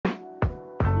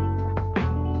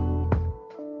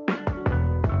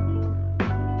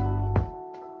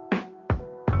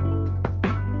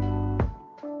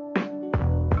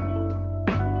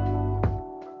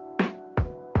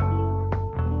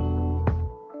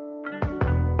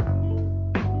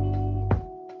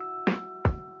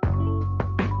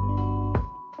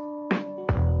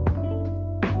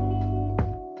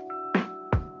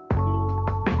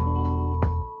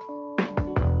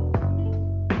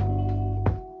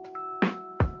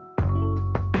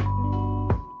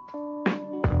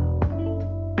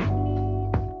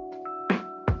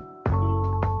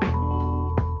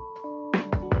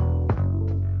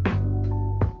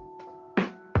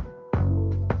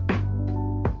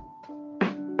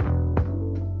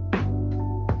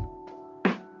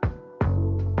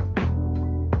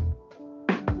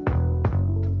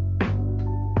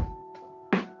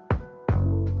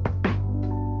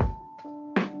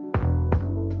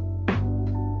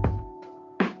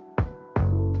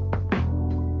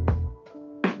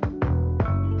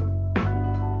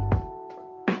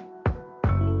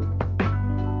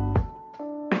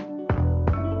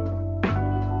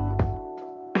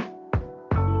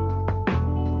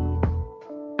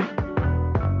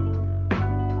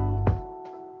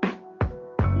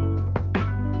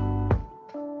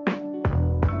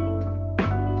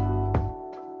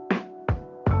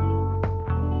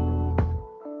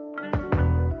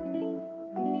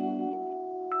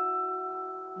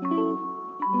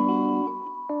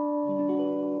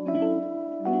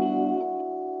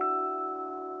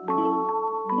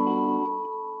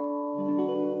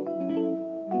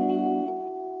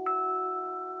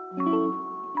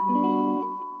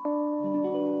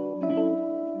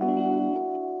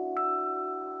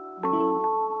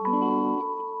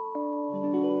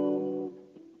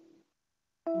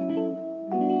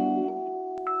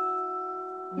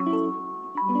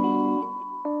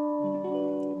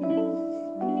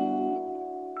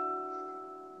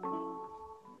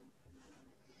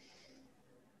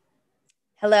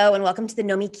Hello and welcome to the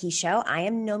Nomiki Show. I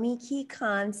am Nomiki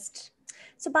Konst.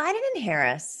 So Biden and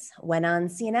Harris went on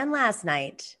CNN last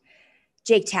night.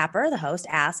 Jake Tapper, the host,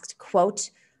 asked,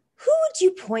 quote, "Who would you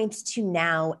point to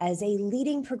now as a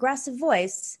leading progressive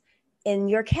voice in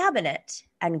your cabinet?"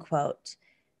 End quote.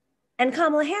 And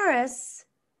Kamala Harris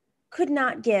could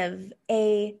not give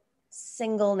a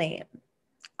single name.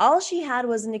 All she had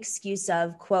was an excuse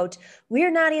of, quote,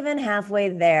 "We're not even halfway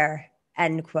there."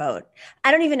 End quote.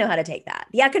 I don't even know how to take that.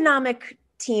 The economic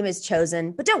team is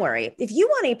chosen, but don't worry. If you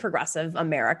want a progressive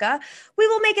America, we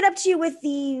will make it up to you with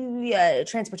the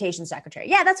transportation secretary.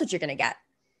 Yeah, that's what you're going to get.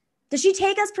 Does she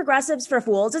take us progressives for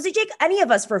fools? Does she take any of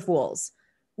us for fools?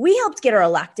 We helped get her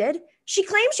elected. She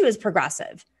claimed she was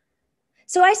progressive.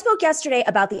 So I spoke yesterday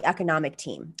about the economic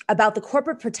team, about the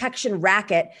corporate protection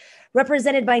racket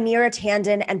represented by Neera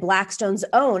Tanden and Blackstone's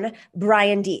own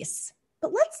Brian Deese.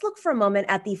 But let's look for a moment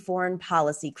at the foreign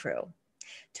policy crew.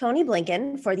 Tony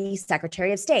Blinken for the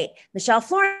Secretary of State. Michelle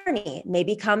Flourney may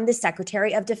become the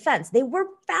Secretary of Defense. They were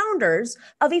founders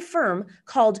of a firm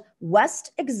called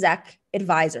West Exec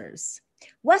Advisors.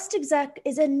 West Exec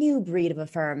is a new breed of a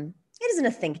firm. It isn't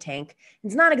a think tank.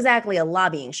 It's not exactly a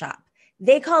lobbying shop.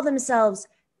 They call themselves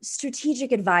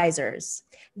strategic advisors.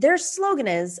 Their slogan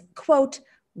is, quote,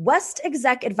 "West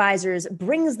Exec Advisors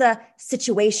brings the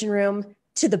situation room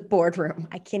to the boardroom."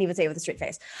 I can't even say it with a straight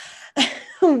face.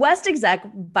 West Exec,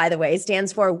 by the way,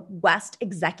 stands for West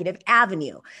Executive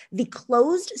Avenue, the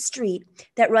closed street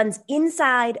that runs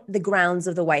inside the grounds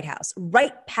of the White House,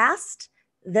 right past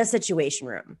the Situation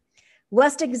Room.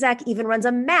 West Exec even runs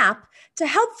a map to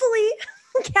helpfully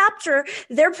capture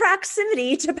their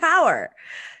proximity to power.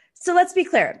 So let's be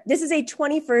clear. This is a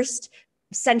 21st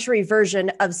century version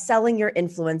of selling your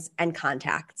influence and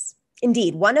contacts.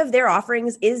 Indeed, one of their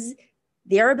offerings is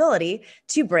their ability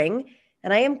to bring,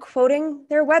 and I am quoting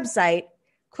their website,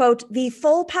 quote, "the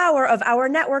full power of our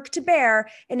network to bear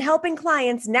in helping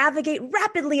clients navigate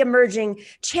rapidly emerging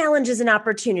challenges and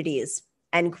opportunities,"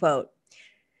 end quote.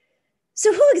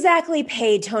 So who exactly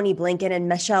paid Tony Blinken and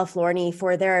Michelle Flourney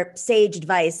for their sage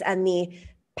advice and the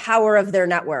power of their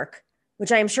network,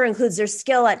 which I am sure includes their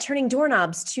skill at turning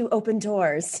doorknobs to open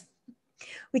doors?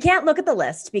 We can't look at the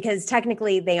list because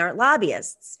technically they aren't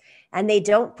lobbyists and they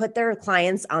don't put their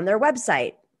clients on their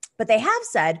website. But they have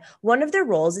said one of their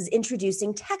roles is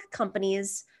introducing tech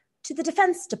companies to the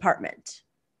Defense Department.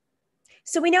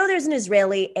 So we know there's an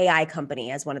Israeli AI company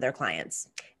as one of their clients,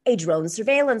 a drone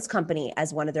surveillance company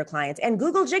as one of their clients, and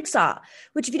Google Jigsaw,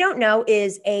 which, if you don't know,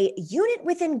 is a unit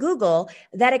within Google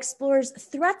that explores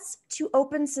threats to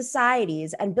open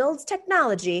societies and builds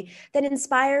technology that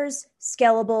inspires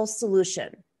scalable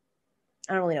solution.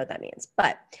 I don't really know what that means,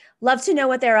 but love to know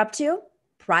what they're up to.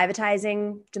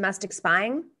 Privatizing domestic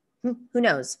spying? Who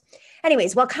knows?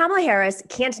 Anyways, while Kamala Harris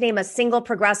can't name a single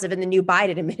progressive in the new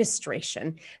Biden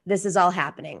administration, this is all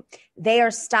happening. They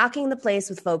are stocking the place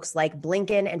with folks like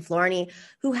Blinken and Flourney,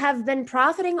 who have been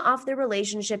profiting off their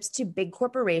relationships to big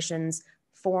corporations,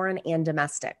 foreign and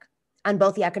domestic, on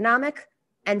both the economic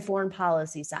and foreign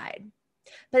policy side.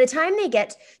 By the time they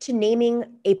get to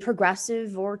naming a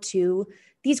progressive or two,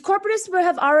 these corporatists will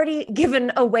have already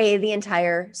given away the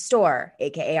entire store,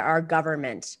 aka our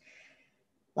government.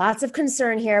 Lots of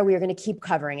concern here. We are going to keep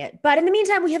covering it. But in the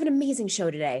meantime, we have an amazing show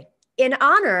today. In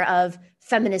honor of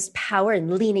feminist power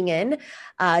and leaning in,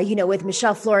 with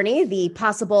Michelle Flourney, the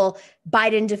possible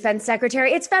Biden defense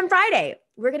secretary, it's Femme Friday.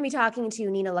 We're going to be talking to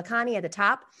Nina Lakhani at the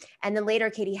top. And then later,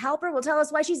 Katie Halper will tell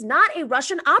us why she's not a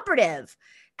Russian operative.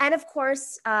 And of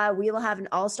course, we will have an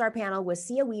all-star panel with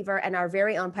Sia Weaver and our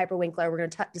very own Piper Winkler. We're going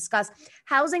to discuss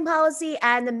housing policy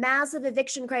and the massive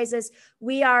eviction crisis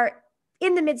we are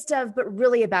in the midst of, but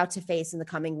really about to face in the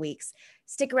coming weeks.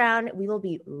 Stick around. We will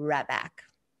be right back.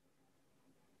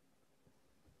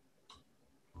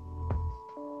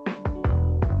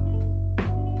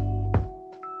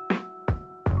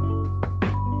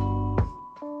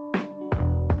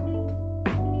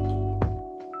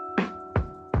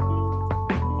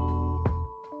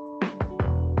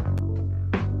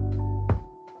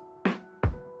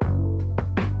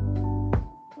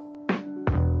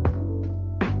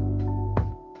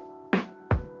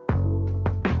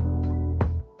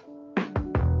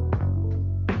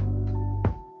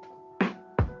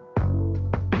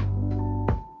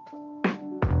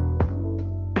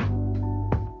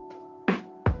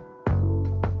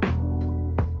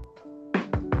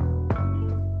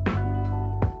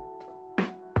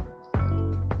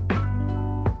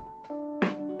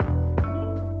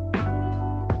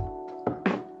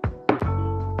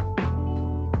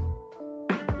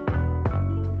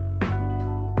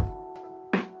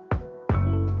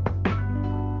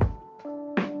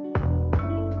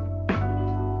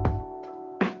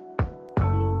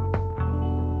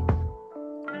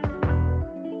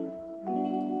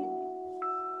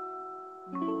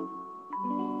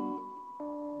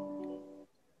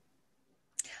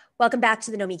 Welcome back to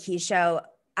the Nomiki Show.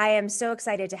 I am so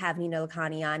excited to have Nina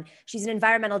Lakhani on. She's an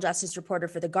environmental justice reporter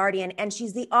for The Guardian, and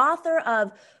she's the author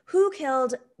of Who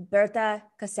Killed Berta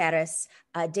Cáceres,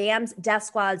 Dams, Death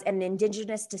Squads, and an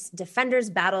Indigenous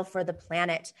Defenders Battle for the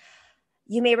Planet.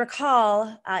 You may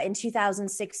recall in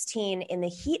 2016, in the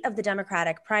heat of the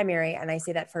Democratic primary, and I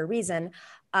say that for a reason,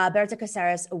 Berta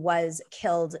Cáceres was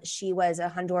killed. She was a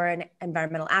Honduran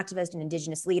environmental activist and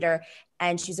indigenous leader,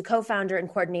 and she's a co-founder and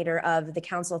coordinator of the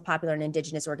Council of Popular and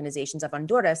Indigenous Organizations of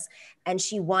Honduras, and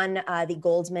she won the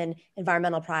Goldman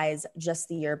Environmental Prize just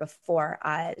the year before.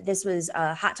 This was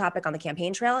a hot topic on the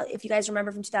campaign trail, if you guys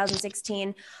remember, from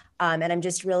 2016, and I'm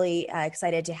just really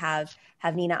excited to have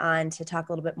Nina on to talk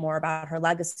a little bit more about her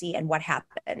legacy and what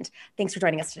happened. Thanks for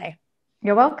joining us today.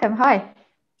 You're welcome. Hi.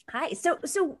 Hi.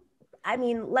 So I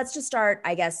mean, let's just start,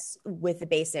 I guess, with the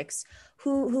basics.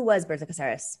 Who was Berta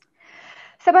Cáceres?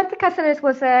 So Berta Cáceres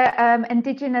was an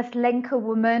indigenous Lenca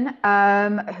woman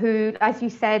who, as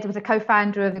you said, was a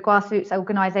co-founder of the grassroots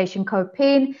organization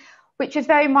COPIN, which is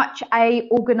very much a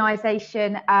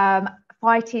organization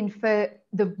fighting for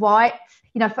the rights,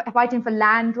 fighting for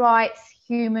land rights,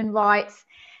 human rights,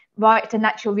 right to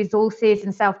natural resources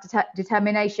and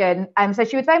self-determination. So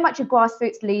she was very much a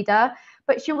grassroots leader.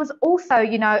 But she was also,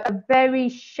 a very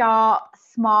sharp,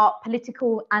 smart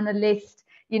political analyst,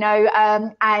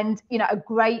 and, a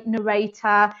great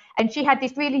narrator. And she had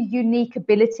this really unique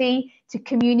ability to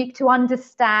communicate, to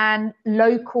understand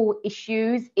local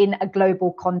issues in a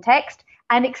global context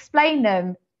and explain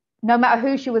them, no matter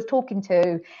who she was talking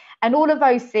to. And all of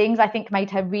those things, I think,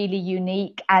 made her really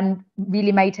unique and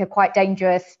really made her quite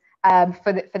dangerous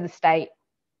for the state.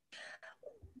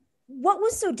 What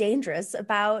was so dangerous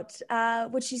about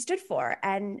what she stood for,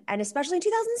 and especially in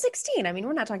 2016? I mean,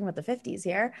 we're not talking about the 50s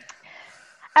here.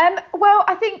 Well,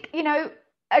 I think,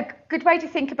 a good way to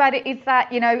think about it is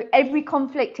that, every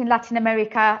conflict in Latin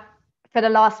America for the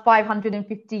last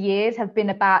 550 years have been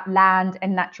about land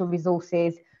and natural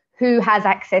resources. Who has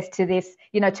access to this,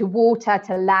 to water,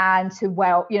 to land, to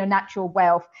wealth, natural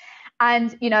wealth.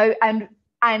 And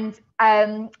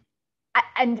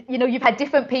you've had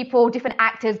different people, different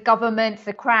actors, governments,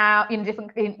 the crowd,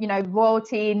 different,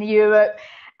 royalty in Europe,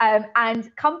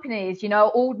 and companies,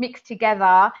 all mixed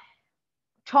together,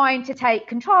 trying to take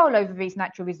control over these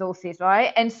natural resources,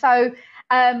 right? And so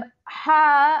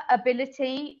her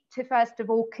ability to, first of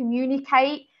all,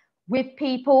 communicate with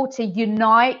people, to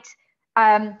unite,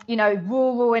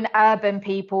 rural and urban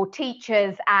people,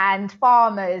 teachers and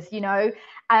farmers,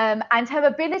 and her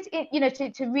ability,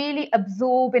 to really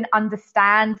absorb and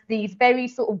understand these very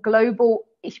sort of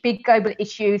big global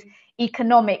issues,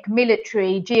 economic,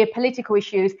 military, geopolitical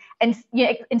issues, and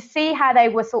see how they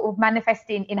were sort of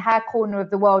manifesting in her corner of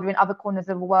the world or in other corners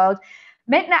of the world,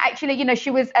 meant that actually,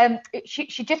 she was,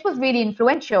 she just was really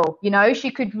influential.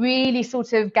 She could really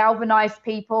sort of galvanize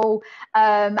people,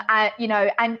 and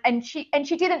she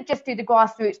didn't just do the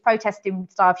grassroots protesting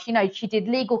stuff. She did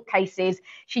legal cases.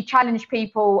 She challenged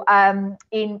people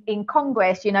in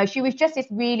Congress. She was just this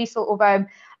really sort of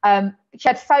she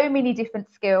had so many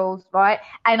different skills, right?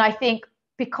 And I think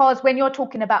because when you're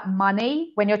talking about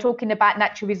money, when you're talking about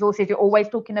natural resources, you're always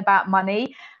talking about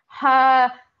money.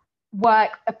 Her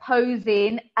work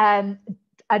opposing a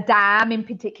dam in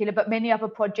particular, but many other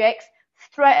projects,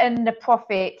 threaten the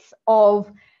profits of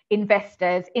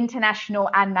investors, international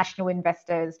and national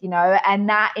investors, and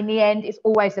that in the end is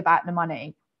always about the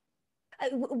money.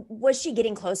 Was she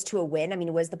getting close to a win? I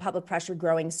mean, was the public pressure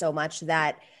growing so much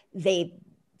that they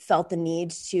felt the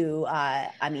need to,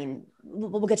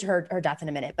 we'll get to her death in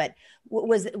a minute, but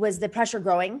was the pressure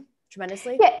growing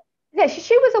tremendously? Yeah,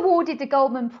 she was awarded the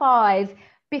Goldman Prize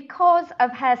because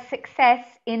of her success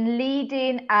in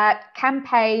leading a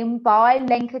campaign by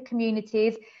Lenca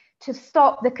communities to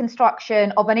stop the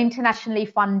construction of an internationally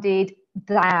funded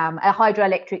dam, a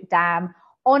hydroelectric dam,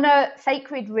 on a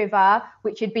sacred river,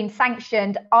 which had been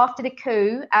sanctioned after the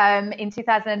coup in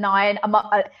 2009,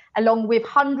 along with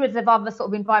hundreds of other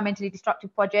sort of environmentally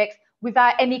destructive projects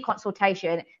without any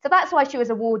consultation. So that's why she was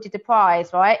awarded the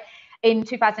prize, right, in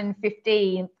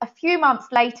 2015. A few months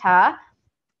later,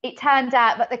 it turned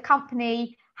out that the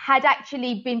company had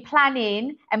actually been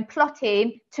planning and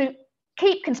plotting to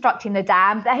keep constructing the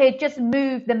dam. They had just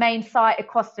moved the main site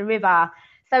across the river.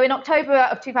 So in October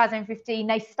of 2015,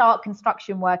 they start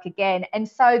construction work again. And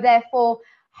so therefore,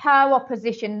 her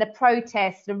opposition, the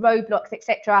protests, the roadblocks,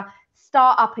 etc.,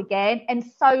 start up again. And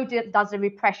so does the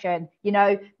repression,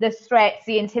 the threats,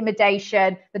 the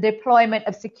intimidation, the deployment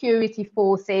of security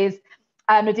forces,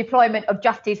 the deployment of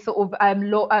justice sort of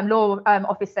law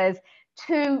officers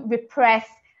to repress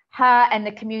her and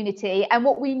the community. And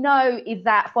what we know is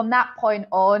that from that point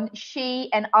on, she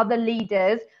and other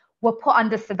leaders were put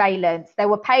under surveillance. They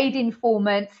were paid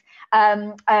informants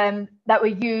that were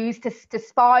used to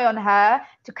spy on her,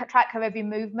 to track her every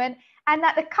movement, and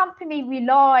that the company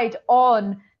relied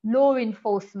on law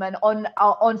enforcement,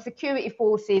 on security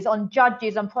forces, on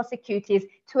judges, on prosecutors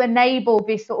to enable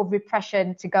this sort of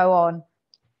repression to go on.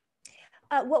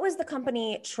 What was the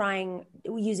company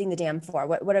using the dam for?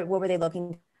 What were they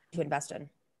looking to invest in?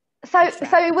 So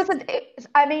it wasn't.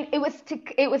 It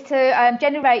was to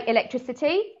generate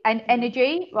electricity and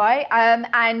energy, right?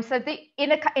 And so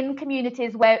in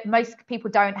communities where most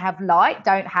people don't have light,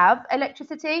 don't have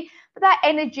electricity, but that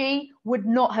energy would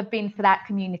not have been for that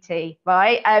community,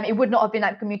 right? It would not have been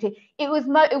that community. It would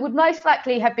most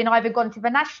likely have been either gone to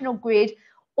the national grid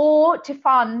or to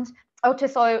fund or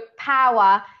to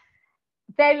power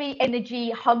very energy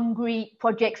hungry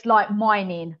projects like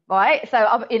mining, right?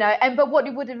 So but what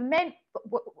it would have meant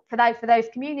for those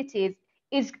communities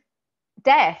is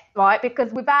death, right?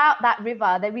 Because without that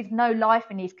river, there is no life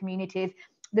in these communities.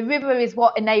 The river is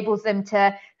what enables them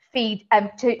to feed,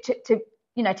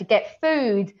 to get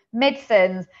food,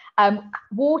 medicines,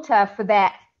 water for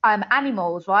their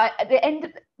animals, right? At the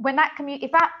end, when that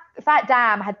if that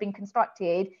dam had been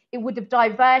constructed, it would have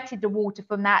diverted the water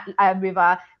from that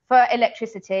river for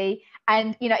electricity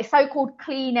and so-called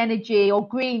clean energy or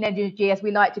green energy, as we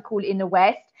like to call it in the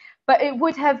West. But it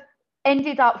would have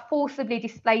ended up forcibly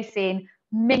displacing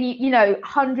many,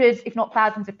 hundreds, if not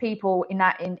thousands, of people in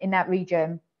that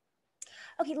region.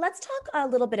 Okay, let's talk a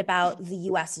little bit about the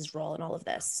U.S.'s role in all of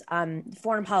this.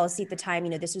 Foreign policy at the time,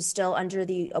 this was still under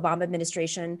the Obama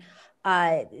administration.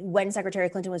 When Secretary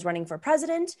Clinton was running for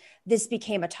president, this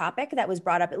became a topic that was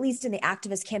brought up, at least in the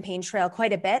activist campaign trail,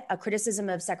 quite a bit, a criticism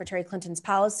of Secretary Clinton's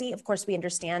policy. Of course, we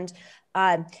understand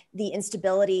the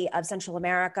instability of Central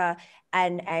America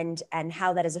and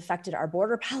how that has affected our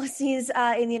border policies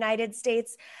in the United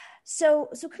States. So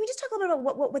can we just talk a little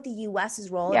bit about what the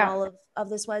U.S.'s role in all of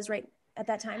this was right at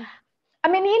that time?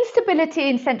 The instability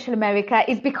in Central America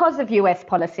is because of US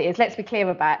policies. Let's be clear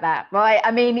about that, right?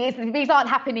 These aren't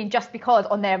happening just because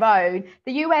on their own.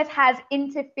 The US has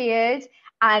interfered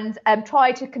and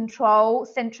tried to control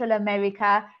Central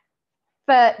America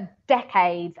for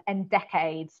decades and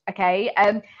decades, okay?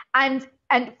 And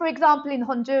for example, in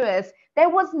Honduras, there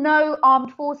was no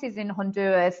armed forces in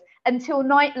Honduras until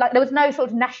there was no sort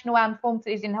of national armed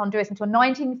forces in Honduras until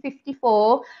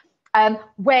 1954,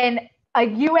 when a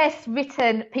US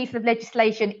written piece of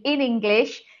legislation in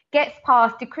English gets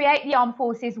passed to create the armed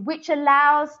forces, which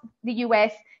allows the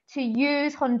US to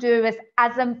use Honduras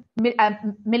as a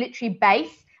military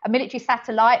base, a military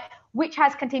satellite, which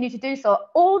has continued to do so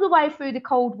all the way through the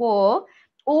Cold War,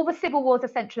 all the civil wars of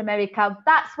Central America.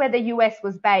 That's where the US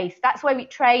was based. That's where we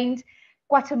trained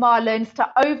Guatemalans to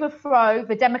overthrow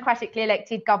the democratically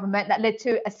elected government that led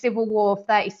to a civil war of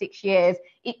 36 years.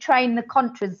 It trained the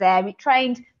Contras there. It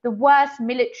trained the worst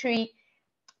military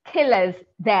killers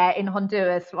there in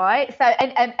Honduras, right? So,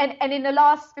 and in the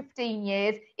last 15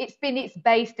 years, it's been its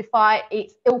base to fight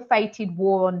its ill-fated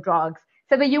war on drugs.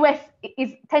 So the US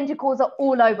tentacles are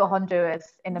all over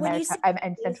Honduras in America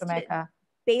and Central America.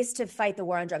 Base to fight the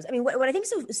war on drugs. What I think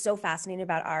is so fascinating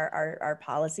about our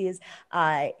policies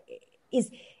is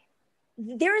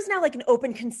there is now like an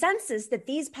open consensus that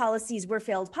these policies were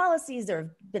failed policies. There have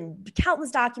been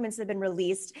countless documents that have been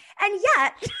released, and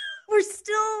yet we're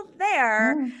still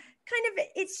there. Kind of,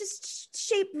 it's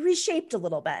just reshaped a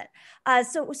little bit.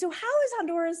 So how is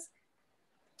Honduras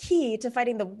key to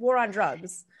fighting the war on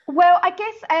drugs? Well, I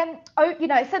guess,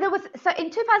 so in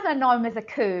 2009 was a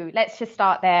coup. Let's just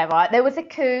start there, right? There was a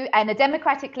coup, and a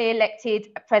democratically elected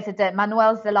president,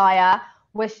 Manuel Zelaya,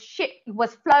 was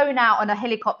flown out on a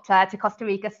helicopter to Costa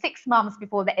Rica 6 months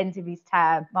before the end of his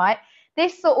term, right?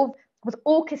 This sort of was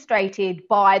orchestrated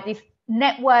by this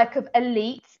network of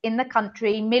elites in the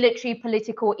country, military,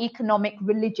 political, economic,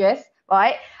 religious,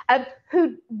 right?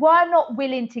 Who were not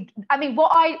willing to,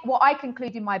 what I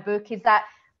conclude in my book is that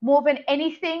more than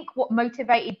anything, what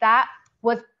motivated that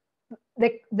was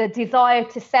the desire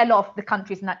to sell off the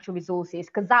country's natural resources,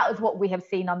 because that was what we have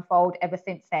seen unfold ever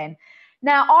since then.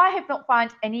 Now, I have not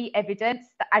found any evidence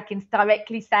that I can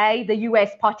directly say the US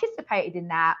participated in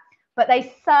that, but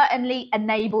they certainly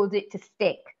enabled it to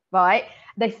stick, right?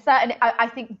 They certainly, I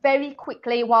think very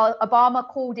quickly, while Obama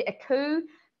called it a coup,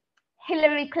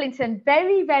 Hillary Clinton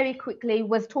very, very quickly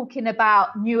was talking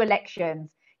about new elections.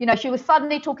 She was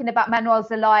suddenly talking about Manuel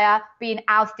Zelaya being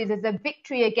ousted as a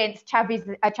victory against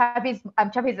Chavism,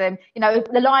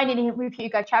 aligning with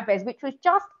Hugo Chavez, which was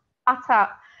just utter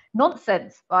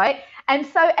nonsense, right? And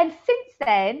since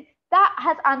then, that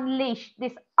has unleashed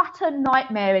this utter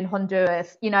nightmare in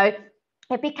Honduras.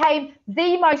 It became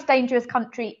the most dangerous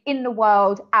country in the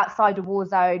world outside a war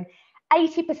zone.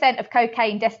 80% of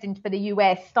cocaine destined for the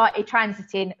US started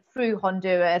transiting through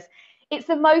Honduras. It's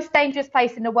the most dangerous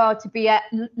place in the world to be a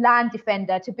land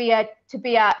defender, to be a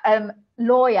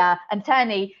lawyer,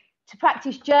 attorney, to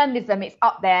practice journalism. It's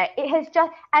up there. It has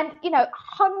just, and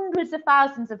hundreds of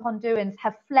thousands of Hondurans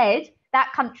have fled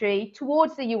that country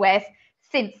towards the US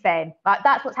since then. Like,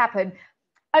 that's what's happened.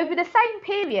 Over the same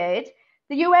period,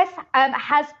 the US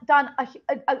has done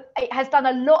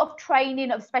a lot of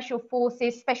training of special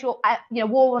forces, special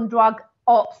war on drug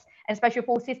ops and special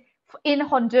forces in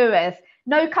Honduras.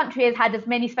 No country has had as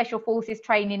many special forces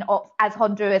training ops as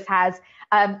Honduras has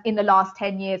in the last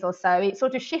 10 years or so. It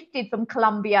sort of shifted from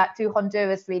Colombia to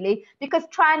Honduras, really, because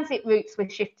transit routes were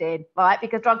shifting, right?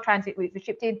 Because drug transit routes were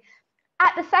shifting.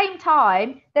 At the same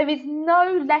time, there is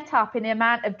no let up in the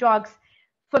amount of drugs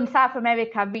from South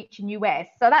America reaching US.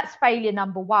 So that's failure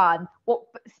number one.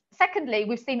 Secondly,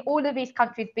 we've seen all of these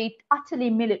countries be utterly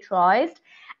militarized,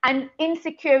 and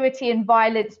insecurity and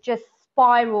violence just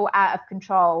spiral out of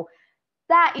control.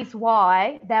 That is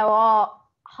why there are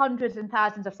hundreds and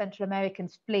thousands of Central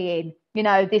Americans fleeing.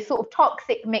 This sort of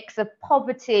toxic mix of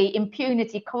poverty,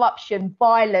 impunity, corruption,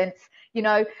 violence,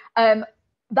 that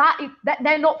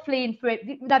they're not fleeing for it.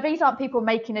 These aren't people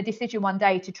making a decision one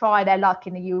day to try their luck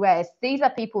in the US. These are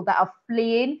people that are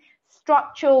fleeing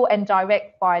structural and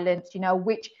direct violence,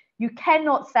 which you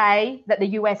cannot say that the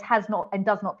US has not and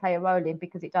does not play a role in,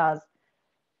 because it does.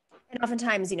 And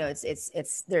oftentimes,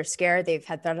 it's they're scared. They've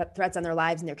had threats on their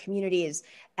lives and their communities,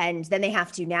 and then they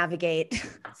have to navigate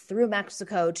through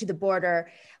Mexico to the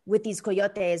border with these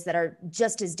coyotes that are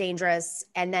just as dangerous.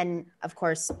 And then, of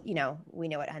course, we know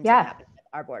what ends up happening at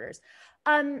our borders.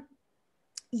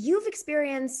 You've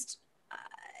experienced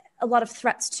a lot of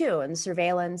threats too, and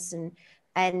surveillance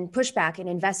and pushback in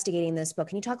investigating this book.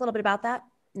 Can you talk a little bit about that?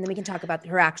 And then we can talk about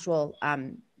her actual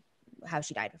how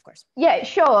she died, of course. Yeah,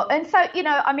 sure. And so,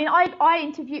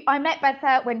 I met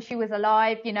Berta when she was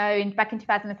alive, back in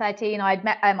 2013.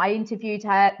 I interviewed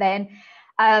her then.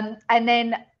 And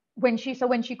then when she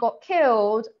got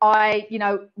killed, I,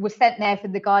 was sent there for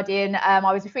The Guardian.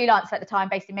 I was a freelancer at the time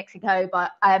based in Mexico,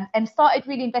 but and started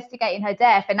really investigating her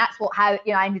death. And that's how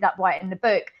I ended up writing the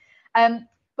book. But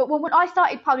when I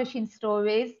started publishing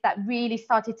stories that really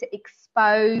started to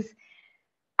expose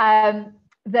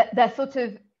the sort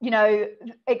of,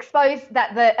 expose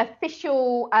that the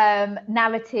official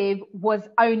narrative was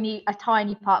only a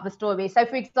tiny part of the story. So,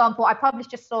 for example, I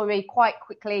published a story quite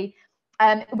quickly,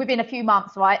 within a few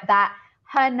months, right, that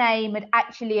her name had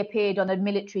actually appeared on a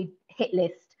military hit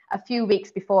list a few weeks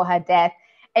before her death.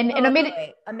 And a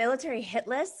military hit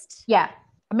list? Yeah,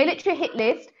 a military hit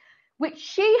list, which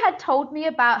she had told me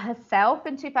about herself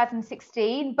in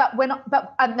 2016, in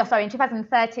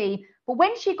 2013. But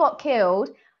when she got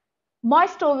killed, my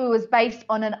story was based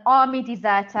on an army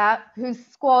deserter whose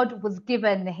squad was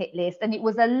given the hit list. And it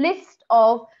was a list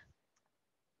of,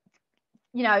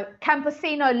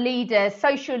 campesino leaders,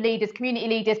 social leaders, community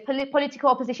leaders, political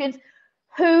oppositions,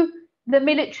 who the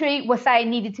military were saying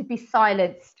needed to be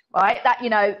silenced, right? That,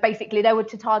 basically they were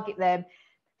to target them.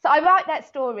 So I write that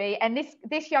story, and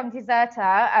this young deserter,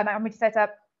 army deserter,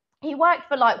 he worked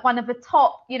for like one of the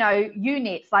top,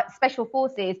 units, like special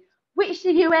forces, which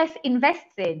the US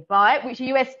invests in, right? Which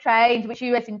the US trains, which the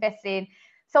US invests in.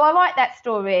 So I write that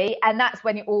story, and that's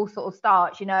when it all sort of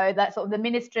starts, that sort of the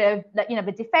minister of,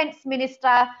 the defense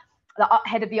minister, the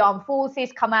head of the armed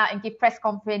forces come out and give press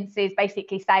conferences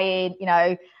basically saying,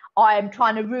 I am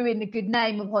trying to ruin the good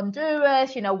name of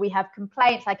Honduras. We have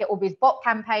complaints. I get all these bot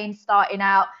campaigns starting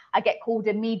out. I get called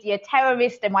a media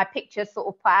terrorist, and my pictures sort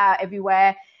of put out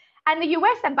everywhere. And the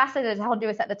US ambassador to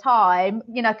Honduras at the time,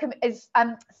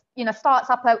 starts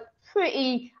up a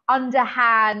pretty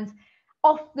underhand,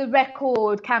 off the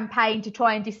record campaign to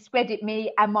try and discredit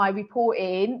me and my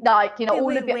reporting,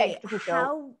 all of it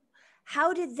extrajudicial.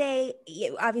 How did they?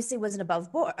 It obviously wasn't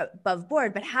above board,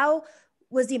 but how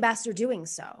was the ambassador doing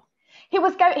so? He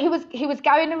was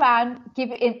going around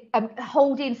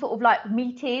holding sort of like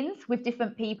meetings with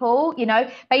different people,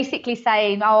 basically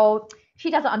saying, oh,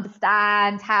 she doesn't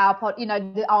understand how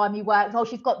the army works. Oh,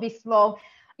 she's got this wrong.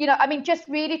 Just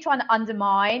really trying to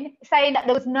undermine, saying that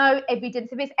there was no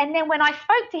evidence of this. And then when I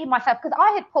spoke to him myself, because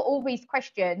I had put all these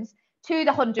questions to the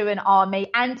Honduran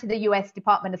army and to the US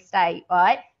Department of State,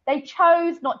 right? They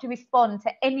chose not to respond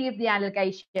to any of the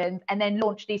allegations and then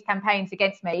launched these campaigns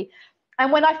against me.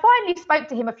 And when I finally spoke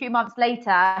to him a few months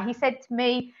later, he said to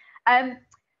me,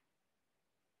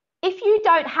 if you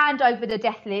don't hand over the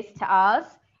death list to us,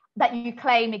 that you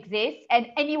claim exists, and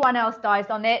anyone else dies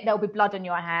on it, there'll be blood on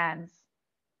your hands.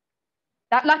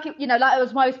 That, like, you know, like it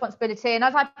was my responsibility. And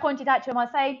as I pointed out to him, I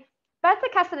say, Berta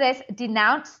Cáceres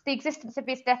denounced the existence of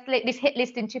this this hit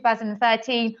list in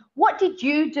 2013. What did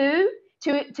you do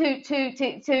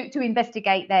to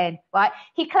investigate then? Right?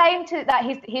 He claimed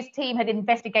that his team had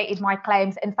investigated my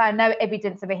claims and found no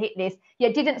evidence of a hit list,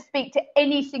 yet didn't speak to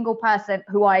any single person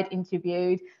who I'd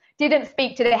interviewed. Didn't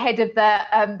speak to the head of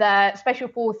the special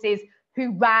forces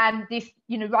who ran this,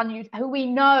 you know, who we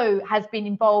know has been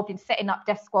involved in setting up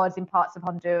death squads in parts of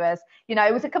Honduras. You know,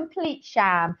 it was a complete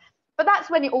sham. But that's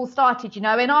when it all started, you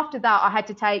know. And after that, I had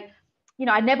to take, you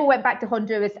know, I never went back to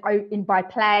Honduras by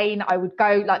plane. I would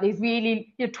go like these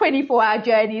really, you know, 24-hour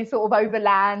journeys sort of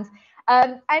overland.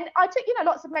 And I took, you know,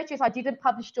 lots of measures. I didn't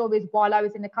publish stories while I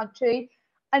was in the country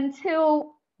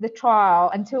until the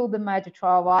trial, until the murder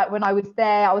trial, right? When I was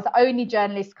there, I was the only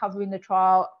journalist covering the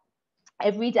trial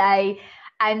every day.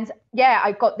 And yeah,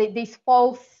 I got these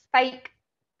false, fake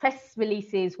press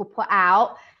releases were put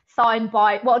out, signed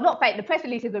by, well, not fake, the press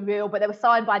releases are real, but they were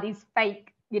signed by these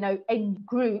fake, you know, in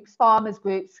groups, farmers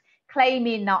groups,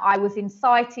 claiming that I was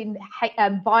inciting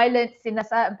violence in a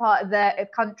certain part of the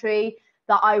country,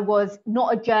 that I was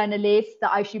not a journalist,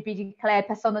 that I should be declared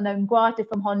persona non grata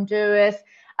from Honduras,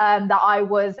 that I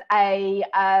was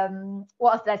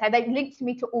what else did I say? They linked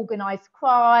me to organised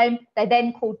crime. They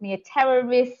then called me a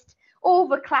terrorist. All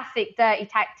the classic dirty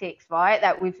tactics, right?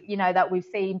 That we've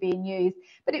seen being used.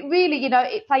 But it really, you know,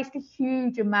 it placed a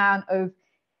huge amount of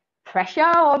pressure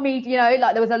on me. You know,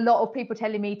 like there was a lot of people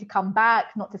telling me to come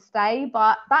back, not to stay.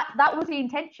 But that was the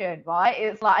intention, right?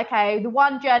 It's like, okay, the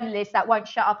one journalist that won't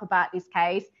shut up about this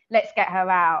case, let's get her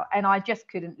out. And I just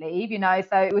couldn't leave, you know.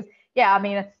 So it was. Yeah, I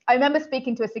mean, I remember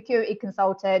speaking to a security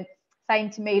consultant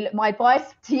saying to me, look, my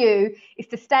advice to you is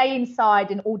to stay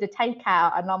inside and order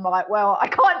takeout. And I'm like, well, I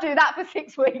can't do that for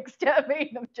 6 weeks. Do you know what I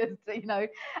mean? I'm just, you know.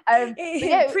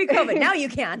 Yeah. Pre-COVID, now you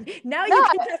can. Now you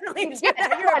can definitely. Yeah,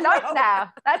 that's my life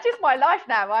now. That's just my life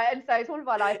now, right? And so it's all of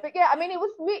my life. But yeah, I mean, it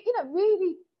was,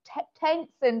 really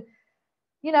tense and,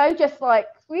 you know, just like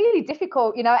really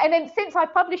difficult, you know. And then since I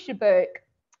published a book,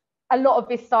 a lot of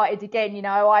this started again, you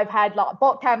know. I've had like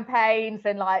bot campaigns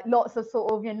and like lots of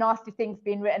sort of, you know, nasty things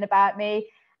being written about me,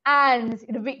 and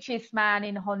the richest man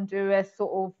in Honduras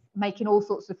sort of making all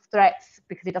sorts of threats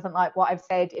because he doesn't like what I've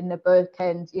said in the book,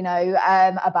 and, you know,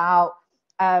 about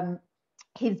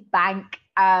his bank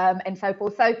and so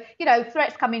forth. So, you know,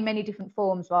 threats come in many different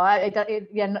forms, right?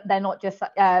 They're not just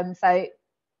so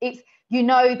it's, you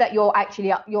know, that you're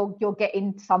actually you're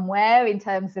getting somewhere in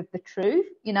terms of the truth,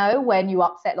 you know, when you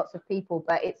upset lots of people,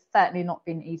 but it's certainly not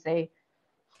been easy.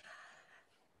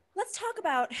 Let's talk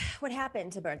about what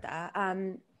happened to Berta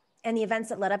and the events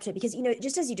that led up to it, because, you know,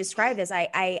 just as you described this,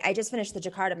 I just finished the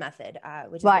Jakarta Method,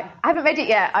 which right. I haven't read it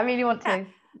yet. I really want to.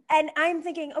 And I'm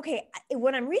thinking, okay,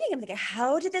 when I'm reading, I'm thinking,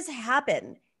 how did this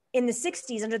happen in the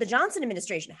 60s under the Johnson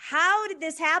administration? How did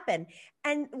this happen?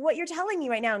 And what you're telling me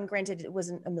right now, and granted it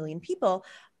wasn't 1 million people,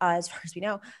 as far as we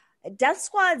know, death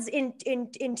squads in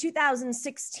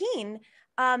 2016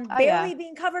 barely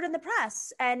being covered in the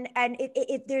press. And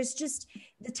there's just,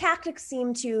 the tactics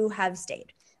seem to have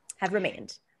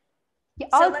remained. Yeah,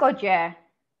 so God, yeah.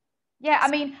 Yeah, I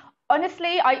mean,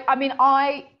 honestly,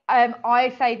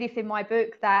 I say this in my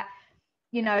book that,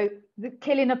 you know, the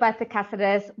killing of Berta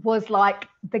Cáceres was like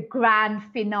the grand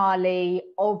finale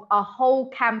of a whole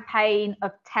campaign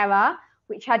of terror,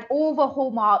 which had all the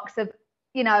hallmarks of,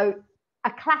 you know,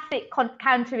 a classic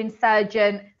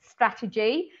counterinsurgent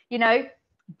strategy, you know,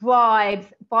 bribes,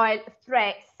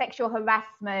 threats, sexual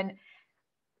harassment,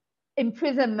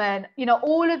 imprisonment, you know,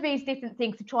 all of these different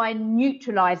things to try and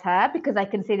neutralize her because they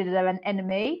considered her an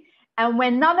enemy. And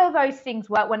when none of those things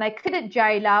worked, when they couldn't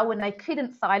jail her, when they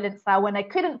couldn't silence her, when they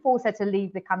couldn't force her to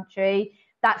leave the country,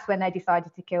 that's when they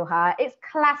decided to kill her. It's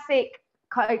classic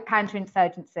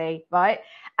counterinsurgency, right?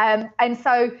 And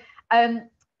so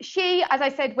she, as I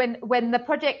said, when the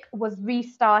project was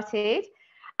restarted,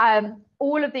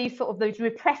 all of these sort of those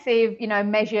repressive, you know,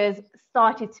 measures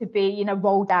started to be, you know,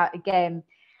 rolled out again.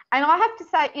 And I have to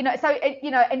say, you know, so,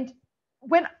 you know, and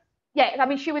when, yeah, I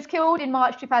mean, she was killed in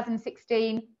March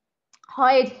 2016.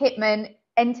 Hired hitmen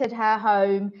entered her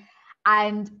home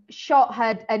and shot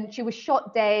her, and she was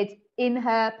shot dead in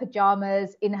her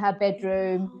pajamas in her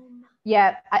bedroom.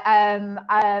 Yeah, and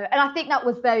I think that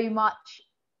was very much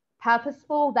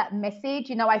purposeful, that message.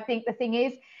 You know, I think the thing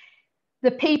is,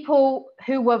 the people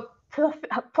who were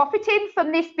profiting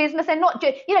from this business, and not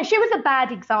just, you know, she was a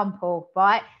bad example,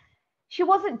 right? She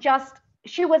was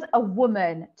a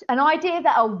woman. An idea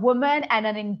that a woman and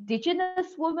an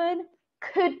indigenous woman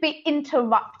could be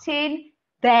interrupting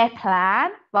their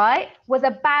plan, right, was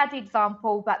a bad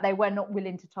example that they were not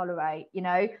willing to tolerate, you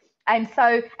know. And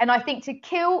I think to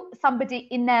kill somebody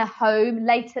in their home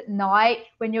late at night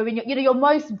when you're in your, you know, you're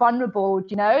most vulnerable,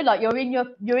 you know, like you're in your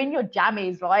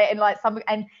jammies, right? And like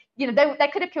and you know, they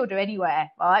could have killed her anywhere,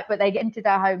 right? But they entered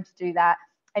her home to do that,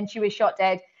 and she was shot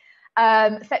dead.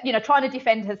 So, you know, trying to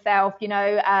defend herself, you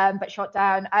know, but shot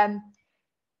down.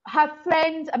 Her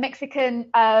friend, a Mexican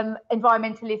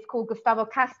environmentalist called Gustavo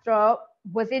Castro,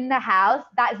 was in the house.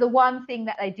 That is the one thing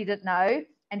that they didn't know.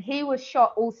 And he was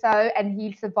shot also, and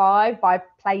he survived by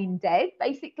playing dead,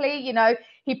 basically. You know,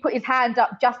 he put his hand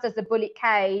up just as the bullet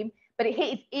came, but it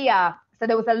hit his ear. So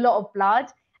there was a lot of blood,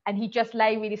 and he just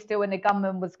lay really still, and the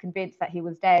gunman was convinced that he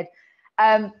was dead.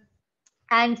 And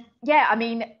yeah, I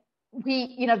mean,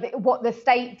 you know, what the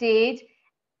state did,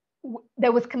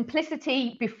 there was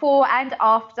complicity before and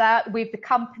after with the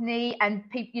company and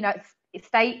people, you know,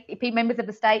 members of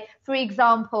the state. For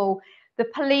example, the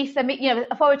police, you know,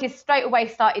 authorities straight away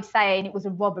started saying it was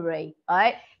a robbery,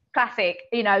 right? Classic,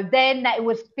 you know. Then that it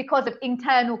was because of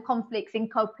internal conflicts in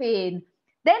Copin.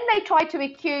 Then they tried to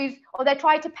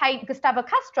paint Gustavo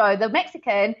Castro, the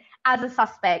Mexican, as a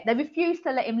suspect. They refused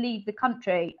to let him leave the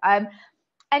country. And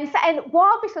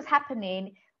while this was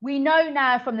happening, we know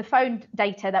now from the phone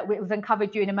data that was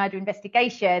uncovered during a murder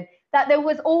investigation that there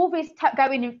was all this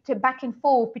going into back and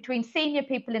forth between senior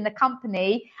people in the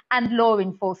company and law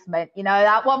enforcement. You know,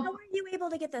 that one. How were you able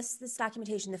to get this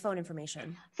documentation, the phone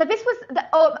information? So this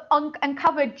was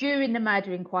uncovered during the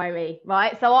murder inquiry,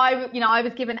 right? So I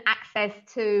was given access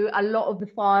to a lot of the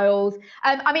files.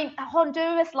 I mean,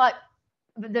 Honduras, like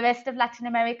the rest of Latin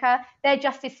America, their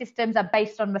justice systems are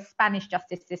based on the Spanish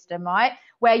justice system, right?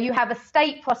 Where you have a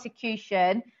state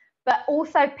prosecution, but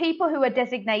also people who are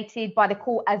designated by the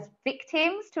court as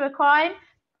victims to a crime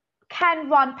can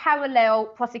run parallel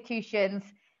prosecutions,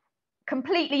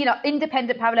 completely, you know,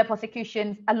 independent parallel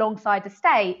prosecutions alongside the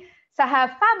state. So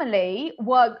her family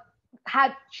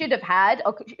should have had,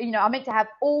 or, you know, are meant to have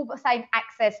all the same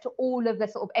access to all of the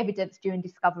sort of evidence during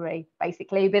discovery,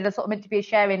 basically. There's sort of meant to be a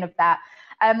sharing of that.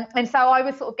 And so I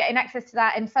was sort of getting access to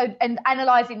that and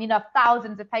analysing, you know,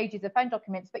 thousands of pages of phone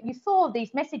documents. But you saw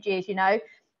these messages, you know,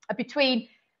 between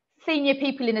senior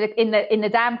people in the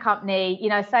dam company, you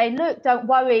know, saying, look, don't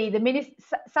worry, the minister,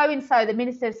 so-and-so, the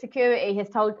Minister of Security has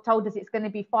told us it's going to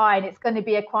be fine. It's going to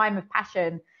be a crime of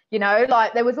passion. You know,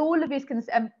 like there was all of this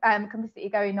complicity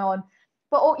going on,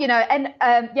 but you know, and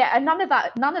none of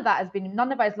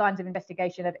those lines of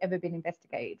investigation have ever been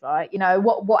investigated, right? You know,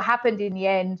 what happened in the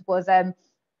end was there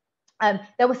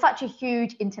was such a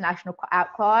huge international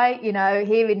outcry, you know,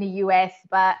 here in the US,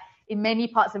 but in many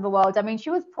parts of the world. I mean, she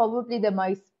was probably the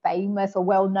most famous or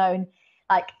well-known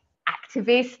like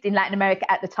activist in Latin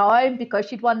America at the time because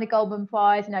she'd won the Goldman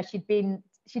Prize. You know, she'd been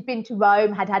to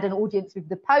Rome, had an audience with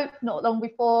the Pope not long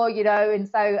before, you know, and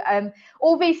so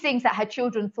all these things that her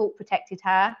children thought protected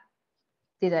her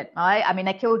didn't, right? I mean,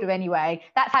 they killed her anyway.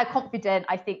 That's how confident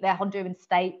I think their Honduran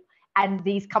state and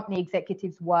these company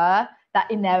executives were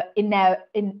that in the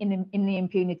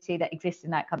impunity that exists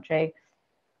in that country.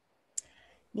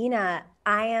 Nina,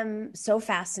 I am so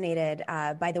fascinated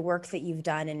by the work that you've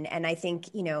done, and I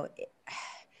think, you know,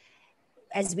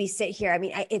 as we sit here, I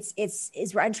mean, it's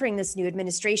we're entering this new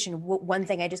administration. One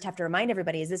thing I just have to remind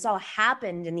everybody is this all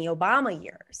happened in the Obama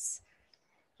years.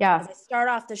 Yeah. As I start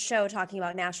off the show talking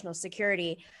about national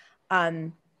security,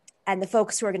 and the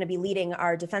folks who are going to be leading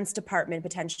our Defense Department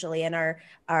potentially, and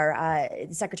our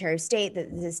Secretary of State,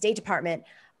 the State Department,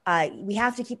 we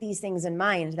have to keep these things in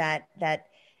mind that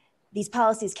these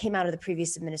policies came out of the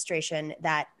previous administration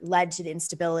that led to the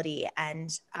instability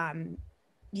and,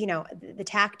 you know, the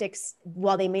tactics,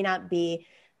 while they may not be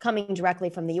coming directly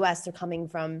from the U.S., they're coming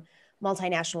from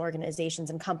multinational organizations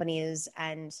and companies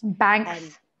and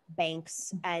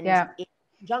banks and in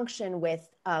conjunction with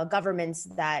governments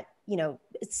that, you know,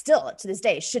 still to this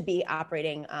day should be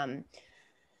operating.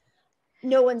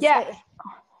 No one's. Yeah.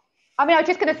 I mean, I was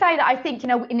just going to say that I think, you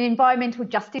know, in the environmental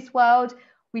justice world,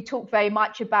 we talk very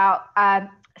much about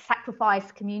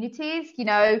sacrifice communities, you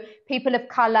know, people of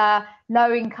color,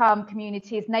 low income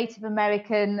communities, Native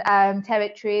American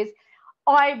territories.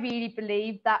 I really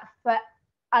believe that for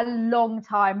a long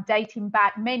time, dating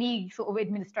back many sort of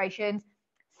administrations,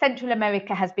 Central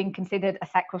America has been considered a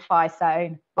sacrifice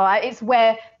zone, right? It's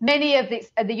where many of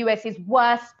the US's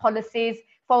worst policies,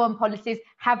 foreign policies,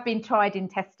 have been tried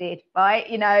and tested, right?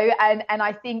 You know, and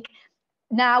I think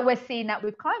now we're seeing that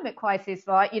with climate crisis,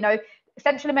 right? You know,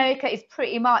 Central America is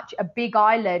pretty much a big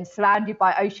island surrounded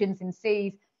by oceans and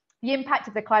seas. The impact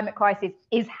of the climate crisis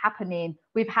is happening.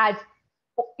 We've had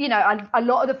you know, a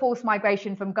lot of the forced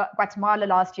migration from Guatemala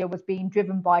last year was being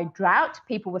driven by drought.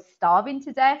 People were starving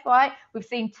to death, right? We've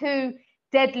seen 2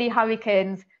 deadly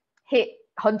hurricanes hit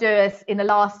Honduras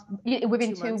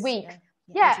within 2 weeks.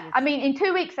 Yeah, I mean, in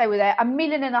 2 weeks they were there. 1.5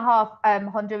 million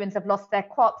Hondurans have lost their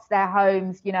crops, their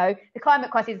homes. You know, the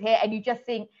climate crisis is here, and you just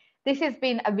think this has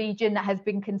been a region that has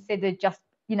been considered just,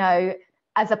 you know,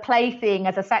 as a plaything,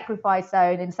 as a sacrifice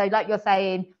zone. And so, like you're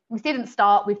saying, we didn't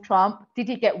start with Trump. Did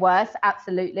it get worse?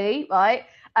 Absolutely, right?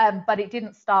 But it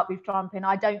didn't start with Trump, and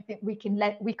I don't think we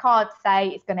can't say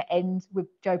it's going to end with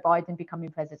Joe Biden becoming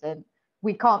president.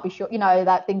 We can't be sure, you know,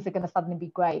 that things are going to suddenly be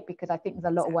great, because I think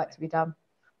there's a lot of work to be done.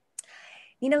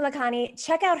 Lakhani,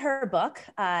 check out her book.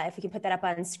 If we can put that up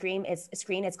on screen.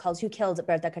 It's called Who Killed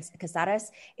Berta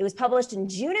Cáceres. It was published in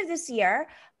June of this year.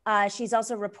 She's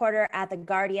also a reporter at The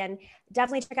Guardian.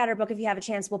 Definitely check out her book if you have a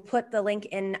chance. We'll put the link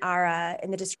in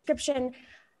the description.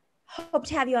 Hope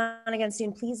to have you on again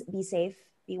soon. Please be safe,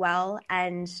 be well,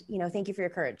 and thank you for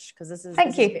your courage, because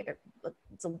it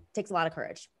takes a lot of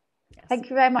courage. Yes. Thank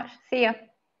you very much. See you. All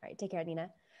right, take care, Nina.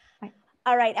 Bye.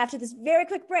 All right, after this very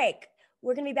quick break,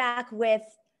 we're going to be back with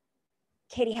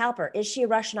Katie Halper. Is she a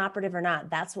Russian operative or not?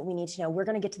 That's what we need to know. We're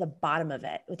going to get to the bottom of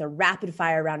it with a rapid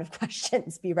fire round of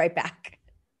questions. Be right back.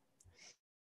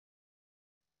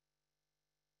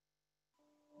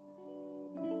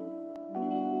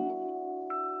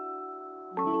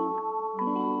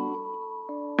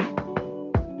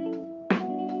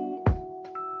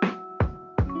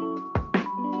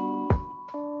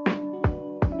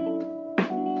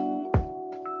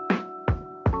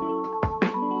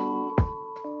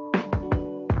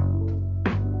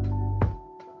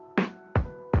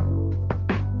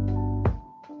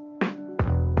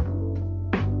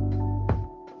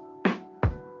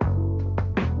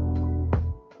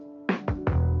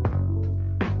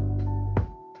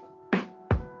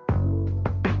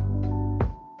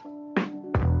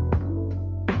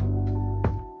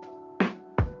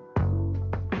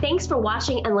 Thanks for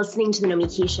watching and listening to The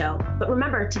Nomiki Show. But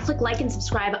remember to click like and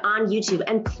subscribe on YouTube,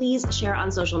 and please share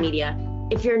on social media.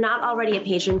 If you're not already a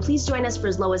patron, please join us for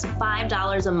as low as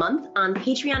 $5 a month on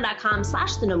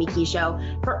patreon.com/The Nomiki Show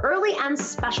for early and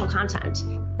special content.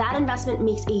 That investment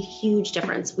makes a huge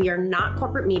difference. We are not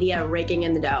corporate media raking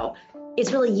in the dough.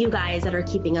 It's really you guys that are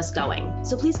keeping us going.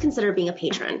 So please consider being a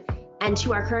patron. And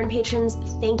to our current patrons,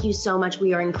 thank you so much.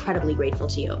 We are incredibly grateful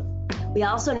to you. We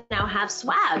also now have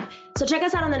swag. So check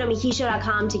us out on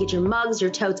thenomikishow.com to get your mugs, your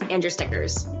totes, and your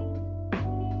stickers.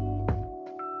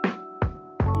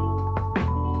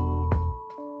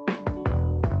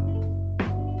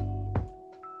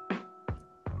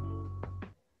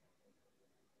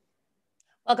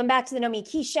 Welcome back to the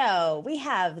Nomiki Show. We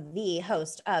have the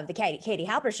host of the Katie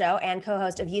Halper Show and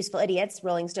co-host of Useful Idiots,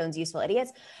 Rolling Stone's Useful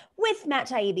Idiots, with Matt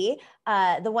Taibbi,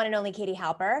 the one and only Katie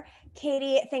Halper.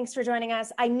 Katie, thanks for joining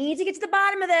us. I need to get to the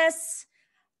bottom of this.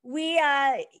 We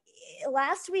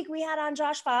last week we had on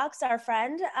Josh Fox, our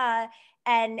friend,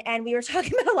 and we were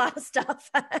talking about a lot of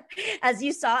stuff, as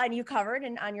you saw and you covered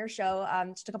on your show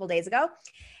just a couple days ago.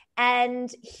 And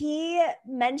he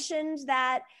mentioned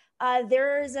that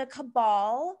there is a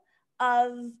cabal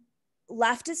of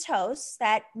leftist hosts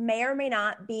that may or may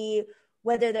not be,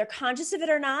 whether they're conscious of it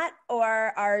or not,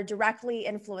 or are directly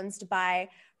influenced by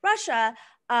Russia,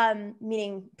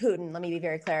 meaning Putin. Let me be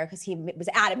very clear, because he was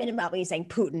adamant about me saying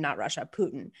Putin, not Russia,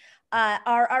 Putin,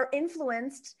 are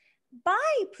influenced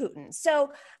by Putin.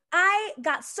 So I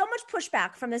got so much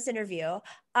pushback from this interview.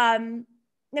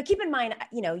 Now, keep in mind,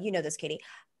 you know this, Katie.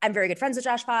 I'm very good friends with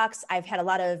Josh Fox. I've had a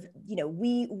lot of,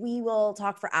 we will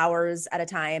talk for hours at a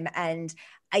time. And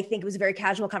I think it was a very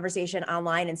casual conversation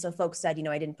online. And so folks said,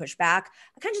 I didn't push back.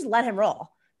 I kind of just let him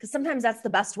roll, because sometimes that's the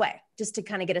best way, just to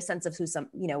kind of get a sense of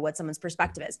what someone's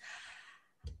perspective is.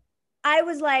 I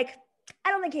was like, I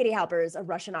don't think Katie Halper is a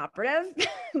Russian operative,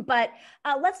 but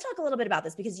let's talk a little bit about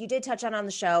this, because you did touch on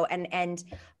the show. And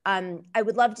I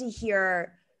would love to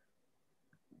hear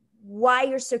why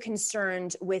you're so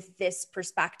concerned with this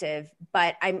perspective,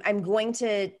 but I'm going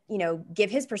to,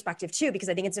 give his perspective too, because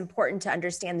I think it's important to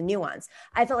understand the nuance.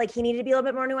 I felt like he needed to be a little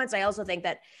bit more nuanced. I also think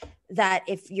that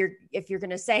if you're going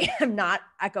to say I'm not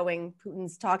echoing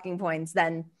Putin's talking points,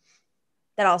 then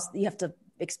that also you have to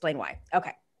explain why.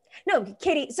 Okay. No,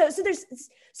 Katie. So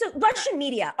Russian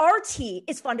media, RT,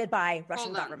 is funded by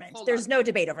Russian government. There's no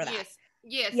debate over that.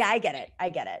 Yes. Yeah, I get it.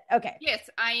 Okay. Yes,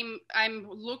 I'm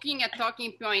looking at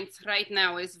talking points right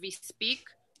now as we speak.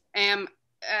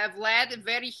 Vlad,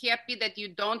 very happy that you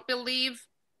don't believe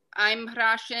I'm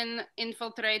Russian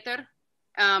infiltrator.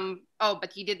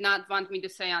 But he did not want me to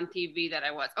say on TV that I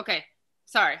was. Okay,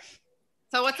 sorry.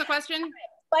 So what's the question?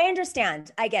 I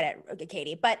understand. I get it,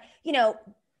 Katie. But,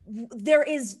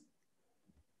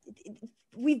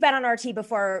 we've been on RT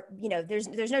before, there's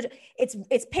no,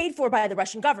 it's paid for by the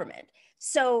Russian government.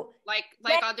 So like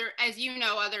other, as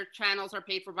other channels are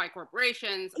paid for by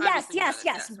corporations. Yes.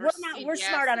 We're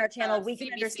smart on our channel. We can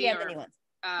CBC understand the nuance.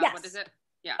 Yes. What is it?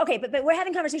 Yeah. Okay. But we're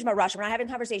having conversation about Russia. We're not having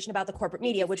conversation about the corporate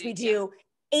media, which we do.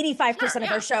 85%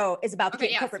 of our show is about the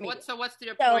corporate media. So what's the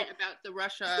point about the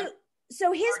Russia?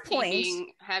 So his point,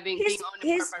 being owned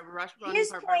by Russia.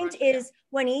 His point is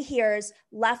when he hears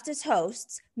leftist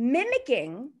hosts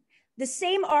mimicking the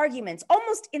same arguments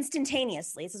almost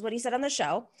instantaneously. This is what he said on the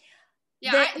show.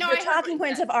 Yeah, the talking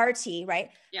points of RT, right?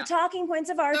 Yeah. The talking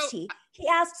points of RT. So, he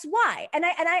asks why, and I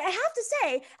have to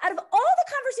say, out of all the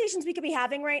conversations we could be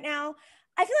having right now,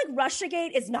 I feel like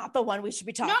Russiagate is not the one we should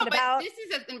be talking about. This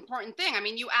is an important thing. I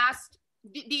mean, you asked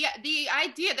the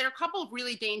idea. There are a couple of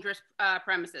really dangerous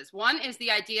premises. One is the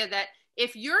idea that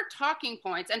if your talking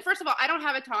points, and first of all, I don't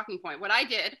have a talking point. What I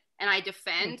did, and I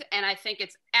defend, and I think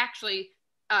it's actually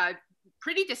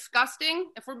pretty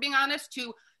disgusting, if we're being honest,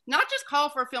 to not just call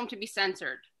for a film to be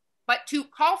censored, but to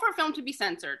call for a film to be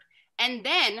censored and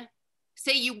then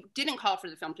say you didn't call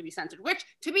for the film to be censored, which,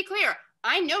 to be clear,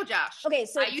 I know, Josh. Okay,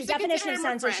 so the definition of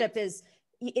censorship is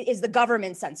the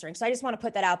government censoring. So I just want to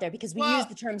put that out there because we use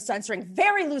the term censoring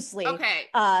very loosely. Okay,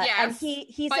 yes. And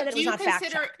he said that it was not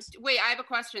fact-checked. Wait, I have a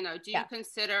question, though. Do you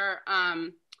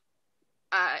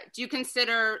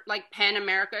consider like PEN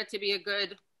America to be a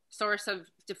good source of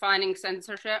defining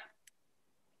censorship?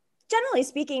 Generally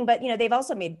speaking, but they've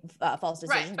also made false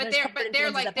decisions. Right, but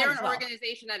they're an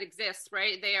organization that exists,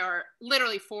 right? They are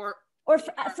literally for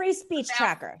free speech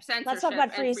tracker. Let's talk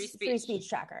about free speech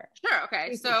tracker. Sure.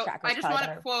 Okay. So I just want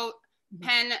to quote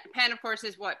PEN. PEN, of course,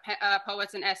 is what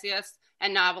poets and essayists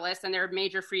and novelists, and they're a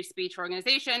major free speech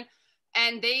organization.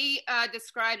 And they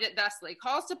described it thusly: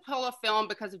 calls to pull a film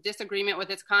because of disagreement with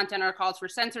its content are calls for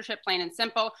censorship, plain and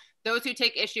simple. Those who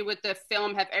take issue with the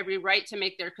film have every right to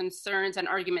make their concerns and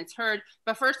arguments heard.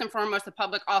 But first and foremost, the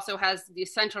public also has the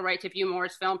essential right to view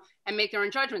Moore's film and make their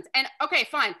own judgments. And okay,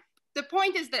 fine. The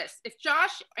point is this: if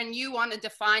Josh and you want to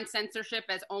define censorship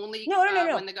as only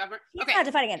when the government, he's not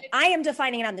defining it. I am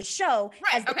defining it on the show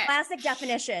as the classic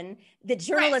definition, the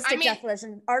journalistic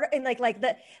definition, and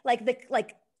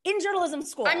like in journalism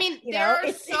school. I mean, there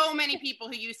are so many people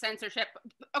who use censorship.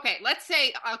 Okay, let's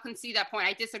say I'll concede that point.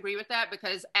 I disagree with that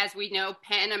because, as we know,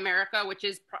 PEN America, which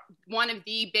is one of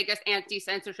the biggest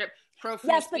anti-censorship pro-free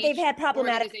speech but they've had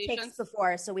problematic takes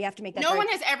before, so we have to make that. No one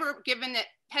has ever given it.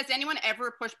 Has anyone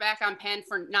ever pushed back on PEN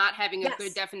for not having a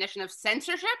good definition of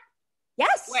censorship?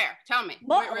 Yes. Where? Tell me.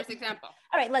 Where's the example?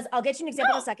 All right, Liz, I'll get you an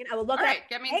example in a second. I will look All right,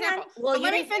 get me an example. Well,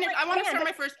 let me finish. I want to start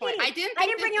my first point. I didn't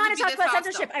bring you on to talk about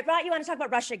censorship. I brought you on to talk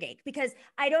about Russiagate because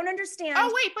I don't understand.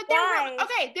 Oh, wait, but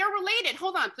they're related.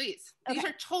 Hold on, please. These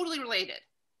are totally related.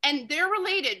 And they're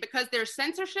related because there's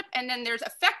censorship and then there's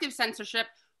effective censorship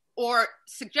or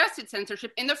suggested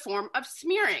censorship in the form of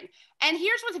smearing. And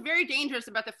here's what's very dangerous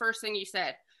about the first thing you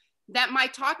said, that my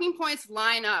talking points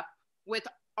line up with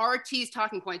RT's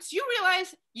talking points. You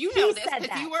realize this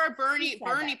because you were a Bernie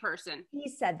person. He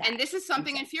said that. And this is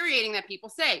something infuriating that people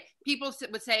say. People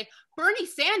would say, Bernie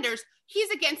Sanders, he's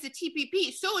against the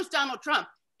TPP. So is Donald Trump.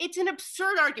 It's an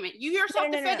absurd argument. You yourself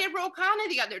defended Ro Khanna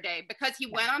the other day because he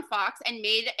went on Fox and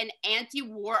made an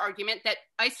anti-war argument that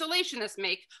isolationists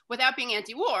make without being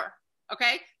anti-war.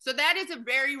 Okay? So that is a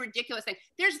very ridiculous thing.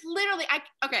 There's literally,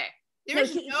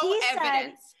 there's no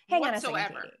evidence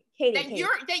whatsoever. Katie. That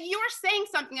you're saying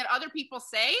something that other people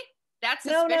say. That's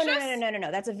suspicious.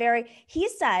 No. That's he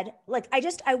said,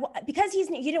 because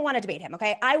you didn't want to debate him.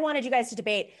 Okay. I wanted you guys to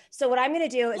debate. So what I'm going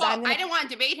to do is I didn't want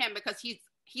to debate him because he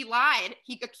lied.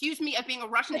 He accused me of being a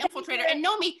Russian infiltrator. And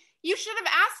Nomi, you should have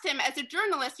asked him as a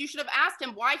journalist. You should have asked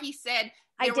him why he said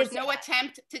there was no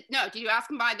attempt to. No, did you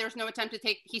ask him why there was no attempt to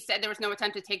take? He said there was no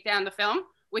attempt to take down the film,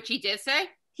 which he did say.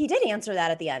 He did answer that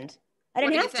at the end. I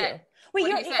didn't have to. Wait,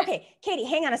 okay, Katie,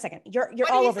 hang on a second. You're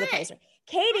all over the place.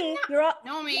 Katie, you're all.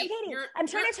 No, me. Katie, I'm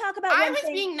trying to talk about. I was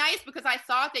being nice because I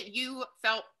thought that you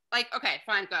felt like, okay,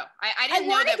 fine, go. I didn't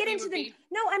know that we would be.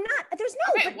 No, I'm not. There's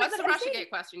no. Okay, what's the Russiagate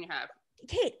question you have?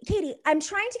 Katie, I'm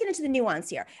trying to get into the nuance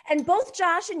here. And both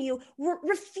Josh and you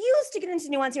refuse to get into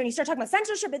nuance here. And you start talking about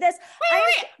censorship of this.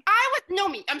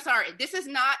 Wait. I'm sorry. This is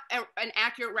not an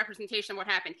accurate representation of what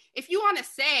happened. If you want to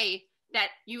say that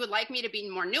you would like me to be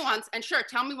more nuanced, and sure,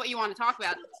 tell me what you want to talk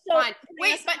about. Fine.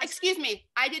 Wait, but excuse me.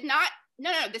 I did not.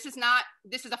 No. This is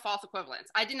a false equivalence.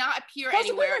 I did not appear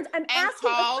anywhere I'm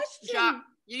asking a question.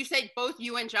 You said both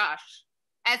you and Josh.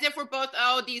 As if we're both,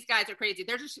 these guys are crazy.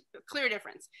 There's a clear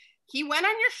difference. he went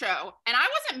on your show, and I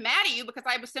wasn't mad at you because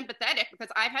I was sympathetic, because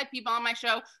I've had people on my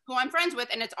show who I'm friends with,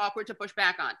 and it's awkward to push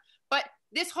back on. But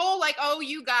this whole like, oh,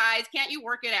 you guys, can't you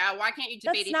work it out? Why can't you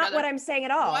debate each other? That's not what I'm saying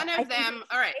at all. One of them,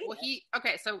 all right, well,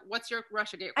 okay, so what's your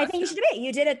Russiagate question? I think you should debate.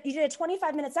 You did a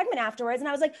 25-minute segment afterwards, and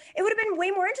I was like, it would have been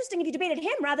way more interesting if you debated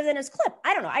him rather than his clip.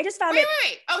 I don't know. I just found Wait.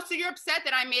 Oh, so you're upset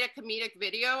that I made a comedic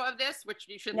video of this, which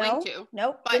you should link to?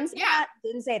 No, didn't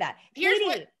say that.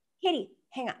 Katie,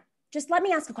 hang on. Just let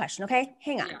me ask a question, okay?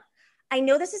 Hang on. Yeah. I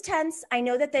know this is tense. I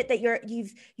know that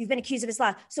you've been accused of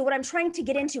Islam. So what I'm trying to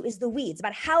get into is the weeds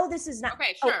about how this is not.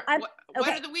 Okay, sure. What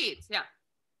are the weeds? Yeah.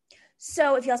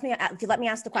 So if you let me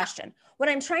ask the question, what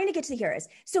I'm trying to get to here is,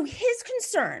 so his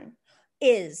concern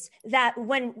is that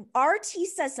when RT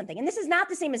says something, and this is not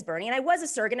the same as Bernie, and I was a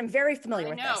surrogate, I'm very familiar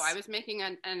with this. No, I was making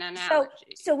an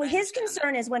analogy. So his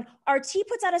concern is when RT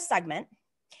puts out a segment,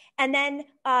 and then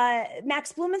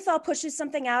Max Blumenthal pushes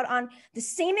something out on the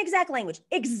same exact language.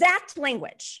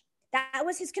 That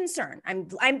was his concern.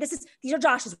 These are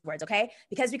Josh's words, okay?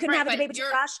 Because we couldn't have a debate with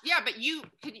Josh. Yeah, but you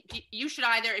should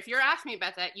either, if you're asking me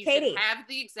about that, you should have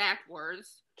the exact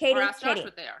words. Or ask Josh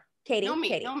what they are. Katie, know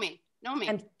me.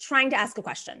 I'm trying to ask a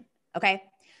question, okay?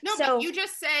 No, but you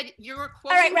just said you were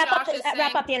quoting. All right,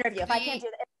 wrap up the interview. If I can't do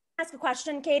that. Ask a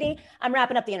question, Katie. I'm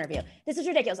wrapping up the interview. This is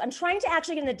ridiculous. I'm trying to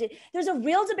actually there's a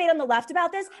real debate on the left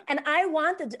about this, and I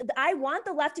want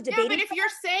the left to debate. Yeah, but if you're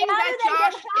saying that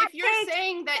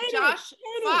Josh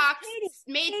Fox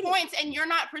made points and you're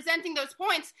not presenting those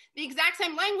points the exact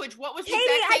same language, what was the Katie,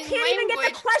 exact same I can't even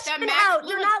get the question out.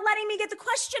 You're not letting me get the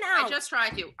question out. I just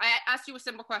tried to. I asked you a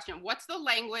simple question. What's the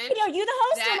language? Katie, are you the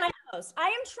host or my host? I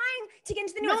am trying to get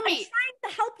into the nuance. I'm trying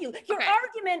to help you. Your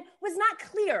argument was not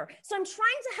clear, so I'm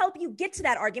trying to help you get to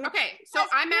that argument. Okay, so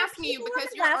I'm asking you because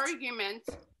your argument.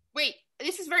 Wait,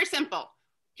 this is very simple.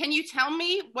 Can you tell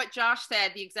me what Josh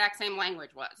said the exact same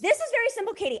language was? This is very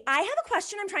simple, Katie. I have a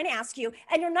question I'm trying to ask you,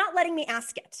 and you're not letting me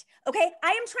ask it. Okay? I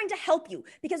am trying to help you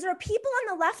because there are people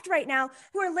on the left right now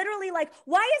who are literally like,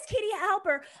 why is Katie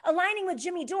Halper aligning with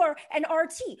Jimmy Dore and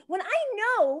RT? When I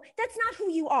know that's not who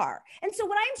you are. And so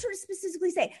what I'm trying to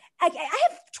specifically say, I have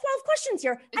 12 questions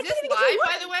here. Is this live,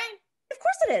 by the way? Of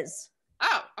course it is.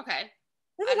 Oh, okay.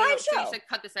 It's a live show. So you said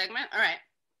cut the segment? All right.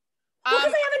 Because I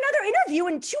have another interview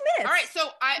in 2 minutes. All right, so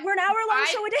we're an hour-long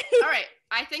show a day. All right,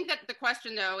 I think that the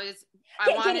question though is,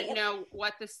 I want to know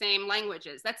what the same language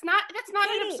is. That's not Katie,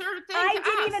 an absurd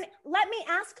thing. Let me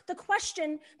ask the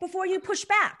question before you push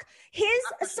back. His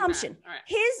assumption.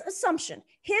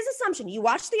 You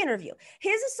watched the interview.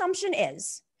 His assumption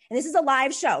is, and this is a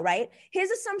live show, right?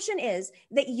 His assumption is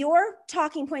that your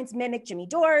talking points mimic Jimmy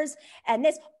Dore's and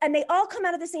they all come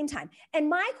out at the same time. And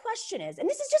my question is, and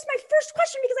this is just my first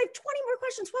question because I have 20 more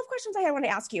questions, 12 questions I want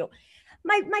to ask you.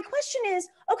 My question is,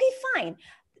 okay, fine.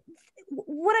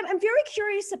 What I'm very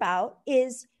curious about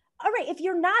is, all right, if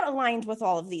you're not aligned with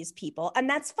all of these people, and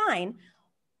that's fine,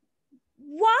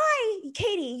 why,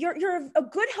 Katie, you're a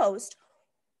good host,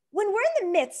 when we're in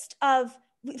the midst of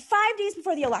 5 days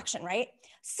before the election, right?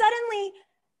 Suddenly,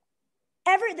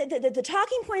 the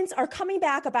talking points are coming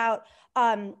back about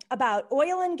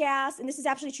oil and gas, and this is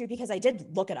absolutely true because I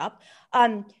did look it up.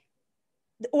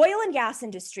 The oil and gas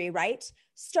industry, right,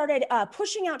 started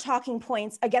pushing out talking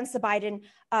points against the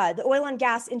oil and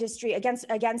gas industry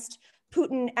against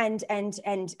Putin and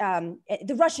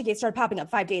the Russiagate started popping up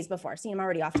 5 days before. See, I'm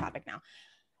already off topic now.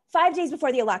 5 days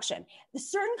before the election, the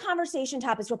certain conversation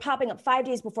topics were popping up 5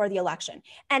 days before the election.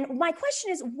 And my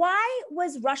question is, why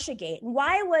was Russiagate?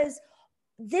 Why was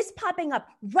this popping up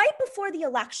right before the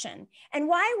election? And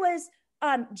why was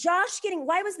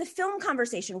why was the film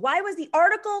conversation? Why was the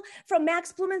article from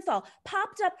Max Blumenthal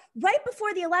popped up right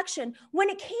before the election when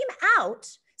it came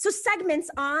out? So segments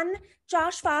on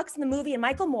Josh Fox in the movie and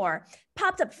Michael Moore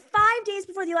popped up 5 days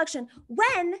before the election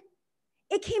when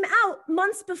it came out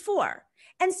months before.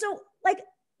 And so, like,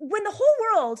 when the whole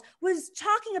world was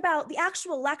talking about the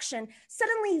actual election,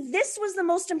 suddenly this was the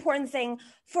most important thing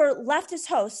for leftist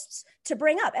hosts to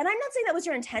bring up. And I'm not saying that was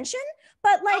your intention,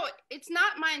 but like... No, it's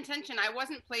not my intention. I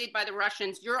wasn't played by the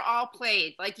Russians. You're all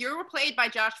played. Like, you were played by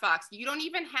Josh Fox. You don't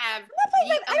even have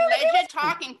the alleged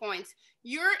talking points.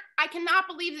 I cannot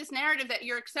believe this narrative that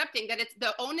you're accepting, that it's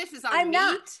the onus is on me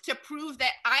to prove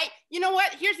that you know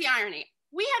what? Here's the irony.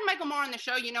 We had Michael Moore on the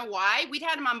show. You know why? We'd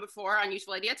had him on before on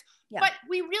Useful Idiots. Yeah. But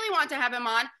we really wanted to have him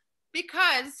on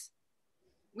because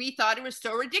we thought it was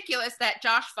so ridiculous that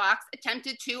Josh Fox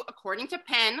attempted to, according to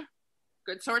Penn,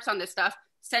 good source on this stuff,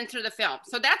 censor the film.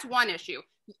 So that's one issue.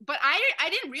 But I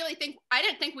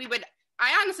didn't think we would.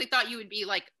 I honestly thought you would be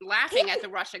like laughing at the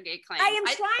Russiagate claim. I am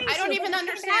trying I don't even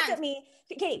understand. At me.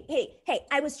 Hey,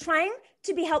 I was trying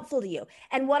to be helpful to you.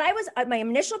 And what I was, my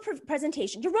initial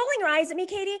presentation, you're rolling your eyes at me,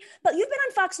 Katie, but you've been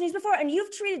on Fox News before and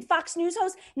you've treated Fox News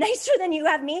hosts nicer than you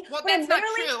have me. Well, that's not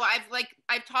true.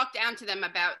 I've talked down to them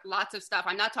about lots of stuff.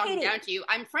 I'm not talking down to you.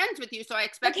 I'm friends with you, so I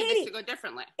expected this to go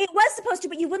differently. It was supposed to,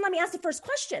 but you wouldn't let me ask the first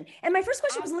question. And my first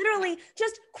question was literally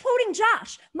just quoting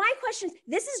Josh. My question is,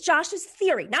 this is Josh's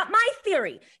theory, not my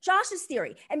theory, Josh's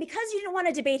theory. And because you didn't want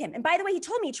to debate him, and by the way, he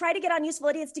told me, try to get on Useful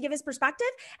Idiots to give his perspective,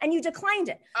 and you declined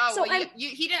it. Oh, so well,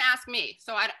 he didn't ask me.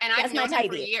 So I've known him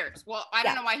for years. Well, I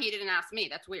don't know why he didn't ask me.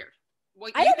 That's weird. Well,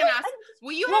 you can ask.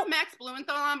 Will you have Max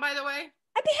Blumenthal on, by the way?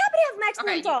 I'd be happy to have Max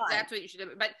Blumenthal on. That's what you should do.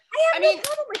 But I have no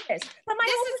problem with this. But my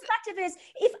whole perspective is,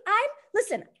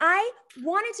 I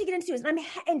wanted to get into this,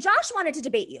 and Josh wanted to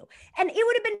debate you, and it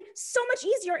would have been so much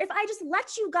easier if I just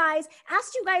let you guys,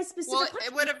 asked you guys specific questions. Well,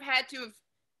 it would have had to have.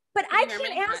 But I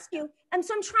can't ask you, and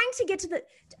so I'm trying to get to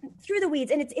through the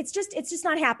weeds, and it's just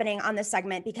not happening on this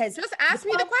segment because just ask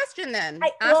me the question then.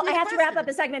 I have to wrap up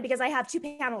the segment because I have two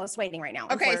panelists waiting right now.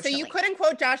 Okay, so you couldn't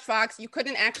quote Josh Fox. You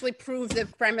couldn't actually prove the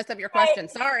premise of your question.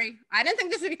 Sorry, I didn't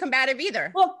think this would be combative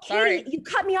either. Well, Katie, you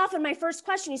cut me off in my first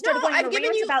question. You started going on a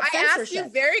rant about censorship. I asked you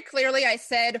very clearly. I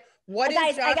said, "What is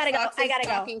Josh Fox's I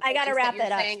gotta wrap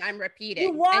it up." I'm repeating.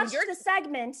 You watched the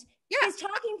segment. His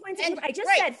talking points. I just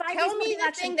said 5 Tell me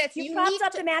the thing that's you propped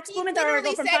up the Max Blumenthal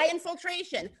article from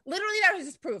infiltration. Literally, that was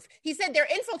his proof. He said they're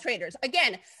infiltrators.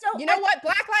 Again, you know what?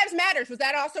 Black Lives Matters. Was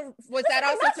that also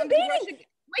something? Wait,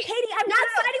 Katie, I'm not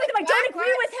siding with him. I don't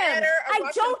agree with him.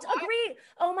 I don't agree.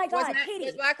 Oh my God, Katie.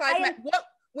 Was Black Lives Matter?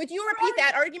 Would you repeat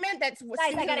that argument? That's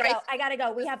guys. I gotta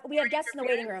go. We have guests in the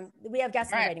waiting room.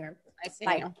 I see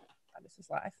you. This is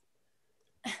live.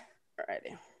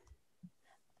 Alrighty.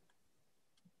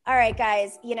 All right,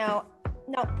 guys, no,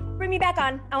 bring me back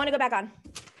on. I want to go back on.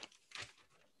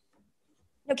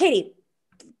 No, Katie,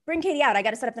 bring Katie out. I got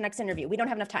to set up the next interview. We don't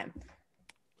have enough time.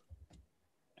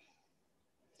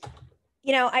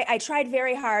 I tried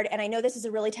very hard, and I know this is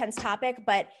a really tense topic,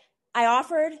 but I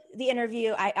offered the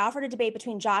interview. I offered a debate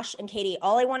between Josh and Katie.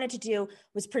 All I wanted to do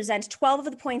was present 12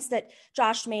 of the points that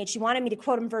Josh made. She wanted me to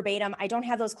quote him verbatim. I don't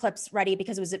have those clips ready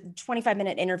because it was a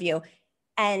 25-minute interview.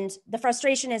 And the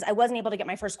frustration is I wasn't able to get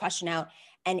my first question out.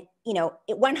 And,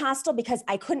 it went hostile because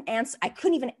I couldn't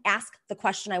even ask the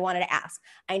question I wanted to ask.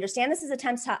 I understand this is a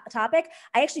tense topic.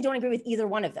 I actually don't agree with either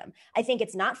one of them. I think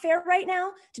it's not fair right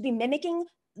now to be mimicking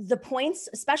the points,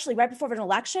 especially right before an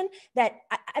election, that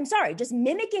I'm sorry, just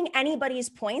mimicking anybody's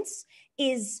points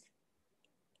is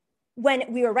when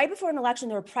we were right before an election,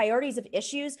 there were priorities of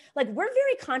issues. Like, we're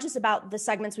very conscious about the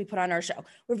segments we put on our show.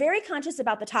 We're very conscious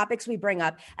about the topics we bring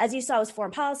up. As you saw, it was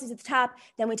foreign policies at the top.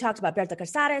 Then we talked about Berta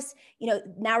Cáceres.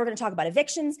 Now we're going to talk about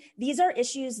evictions. These are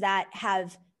issues that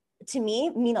have, to me,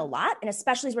 mean a lot, and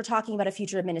especially as we're talking about a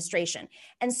future administration.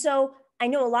 And so I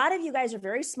know a lot of you guys are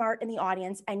very smart in the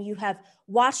audience, and you have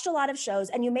watched a lot of shows,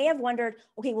 and you may have wondered,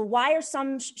 okay, well, why are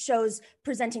some shows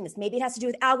presenting this? Maybe it has to do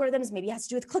with algorithms. Maybe it has to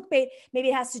do with clickbait. Maybe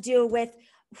it has to do with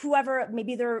whoever.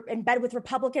 Maybe they're in bed with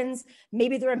Republicans.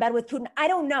 Maybe they're in bed with Putin. I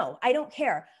don't know. I don't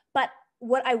care. But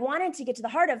what I wanted to get to the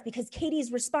heart of, because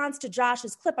Katie's response to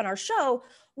Josh's clip on our show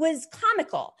was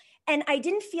comical, and I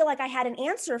didn't feel like I had an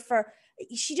answer for,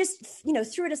 she just,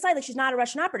 threw it aside like she's not a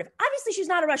Russian operative. Obviously, she's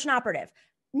not a Russian operative.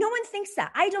 No one thinks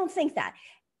that. I don't think that.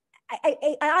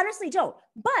 I honestly don't.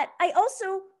 But I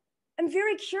also am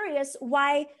very curious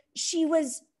why she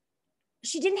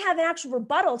didn't have an actual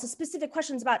rebuttal to specific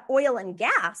questions about oil and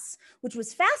gas, which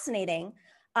was fascinating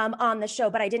on the show,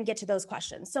 but I didn't get to those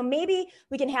questions. So maybe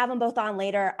we can have them both on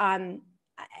later.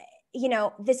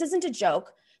 This isn't a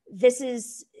joke.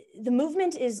 The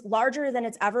movement is larger than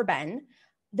it's ever been.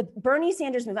 The Bernie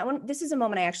Sanders movement, this is a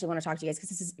moment I actually want to talk to you guys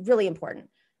because this is really important.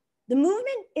 The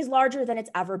movement is larger than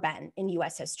it's ever been in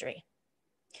US history.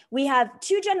 We have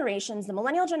two generations. The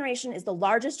millennial generation is the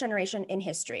largest generation in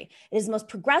history. It is the most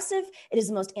progressive. It is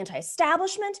the most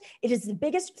anti-establishment. It is the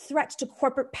biggest threat to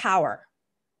corporate power,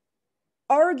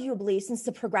 arguably since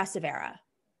the progressive era.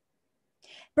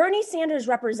 Bernie Sanders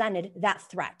represented that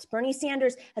threat. Bernie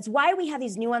Sanders, that's why we have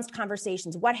these nuanced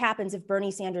conversations. What happens if Bernie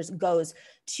Sanders goes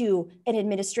to an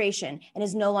administration and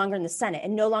is no longer in the Senate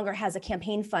and no longer has a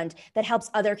campaign fund that helps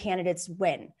other candidates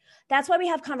win? That's why we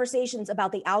have conversations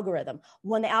about the algorithm.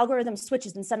 When the algorithm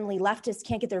switches and suddenly leftists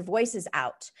can't get their voices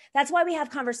out. That's why we have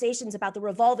conversations about the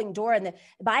revolving door in the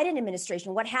Biden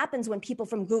administration. What happens when people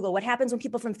from Google, what happens when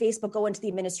people from Facebook go into the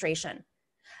administration?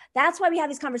 That's why we have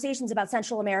these conversations about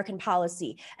Central American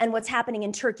policy and what's happening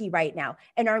in Turkey right now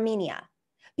and Armenia.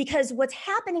 Because what's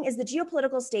happening is the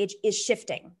geopolitical stage is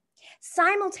shifting.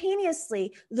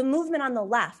 Simultaneously, the movement on the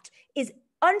left is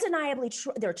undeniably,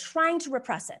 they're trying to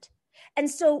repress it. And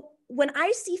so when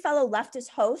I see fellow leftist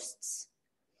hosts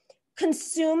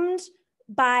consumed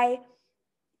by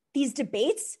these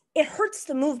debates, it hurts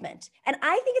the movement. And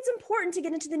I think it's important to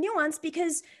get into the nuance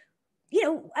because, you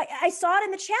know, I saw it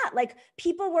in the chat. Like,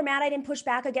 people were mad I didn't push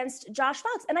back against Josh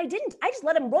Fox, and I didn't. I just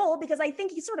let him roll because I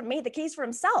think he sort of made the case for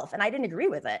himself, and I didn't agree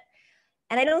with it.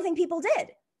 And I don't think people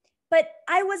did. But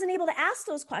I wasn't able to ask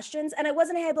those questions, and I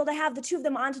wasn't able to have the two of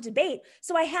them on to debate.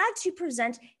 So I had to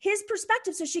present his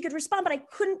perspective so she could respond, but I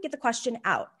couldn't get the question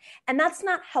out. And that's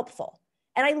not helpful.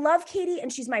 And I love Katie, and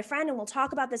she's my friend, and we'll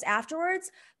talk about this afterwards.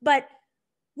 But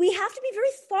we have to be very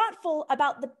thoughtful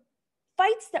about the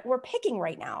fights that we're picking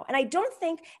right now. And I don't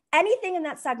think anything in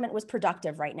that segment was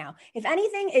productive right now. If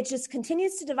anything, it just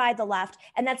continues to divide the left.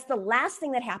 And that's the last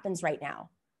thing that happens right now.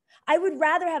 I would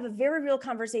rather have a very real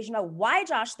conversation about why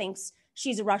Josh thinks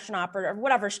she's a Russian operative or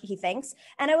whatever he thinks.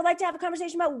 And I would like to have a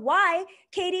conversation about why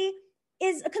Katie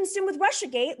is consumed with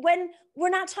Russiagate when we're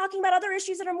not talking about other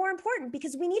issues that are more important,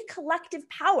 because we need collective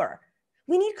power.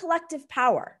 We need collective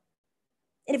power.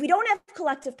 And if we don't have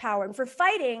collective power, and if we're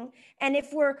fighting, and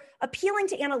if we're appealing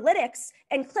to analytics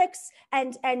and clicks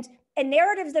and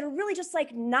narratives that are really just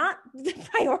like not the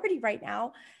priority right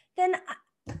now, then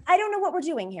I don't know what we're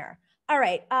doing here. All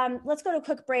right, let's go to a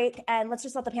quick break, and let's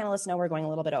just let the panelists know we're going a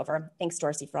little bit over. Thanks,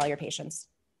 Dorsey, for all your patience.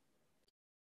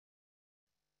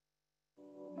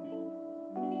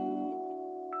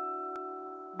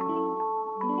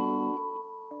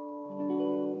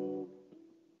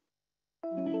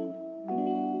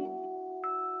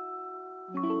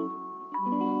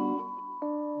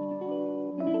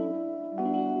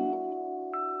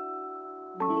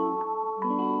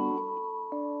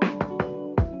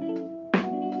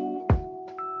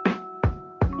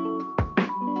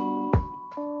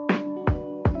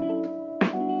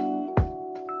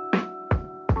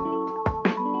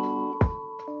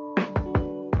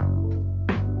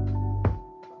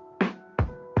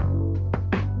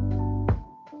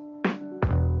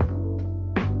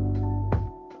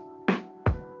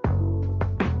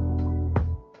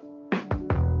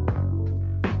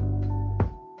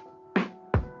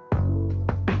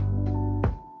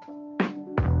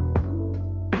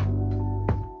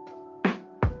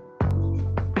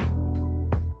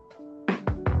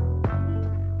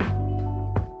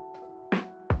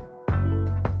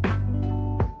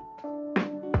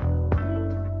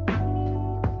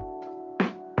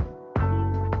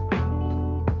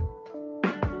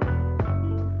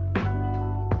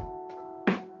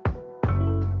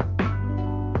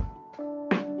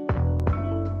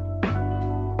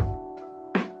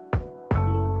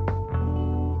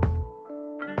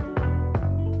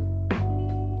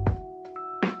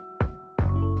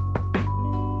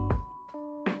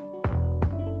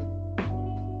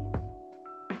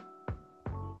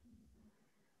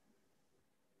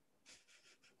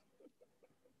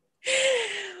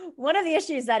 One of the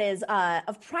issues that is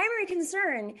of primary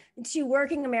concern to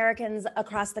working Americans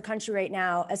across the country right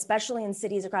now, especially in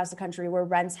cities across the country where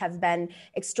rents have been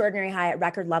extraordinarily high at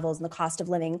record levels and the cost of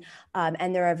living,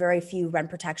 and there are very few rent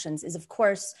protections, is of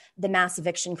course the mass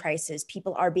eviction crisis.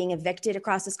 People are being evicted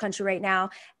across this country right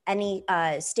now. Any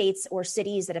states or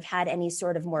cities that have had any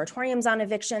sort of moratoriums on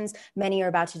evictions, many are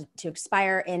about to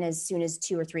expire in as soon as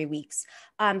 2 or 3 weeks.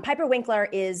 Piper Winkler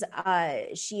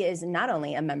she is not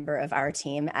only a member of our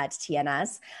team at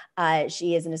TNS,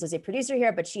 she is an associate producer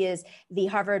here, but she is the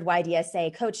Harvard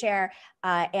YDSA co-chair,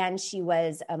 and she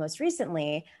was most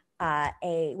recently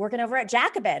working over at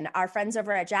Jacobin, our friends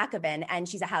over at Jacobin, and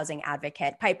she's a housing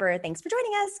advocate. Piper, thanks for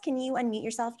joining us. Can you unmute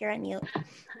yourself? You're on mute.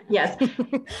 Yes.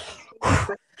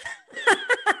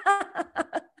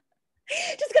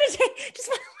 just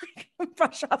want to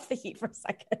brush off the heat for a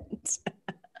second.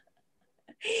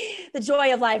 The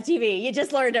joy of live TV. You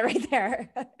just learned it right there.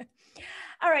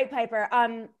 All right, Piper.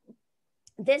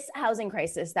 This housing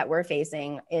crisis that we're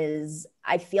facing is,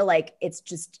 I feel like it's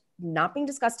just not being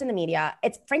discussed in the media.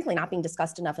 It's frankly not being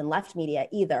discussed enough in left media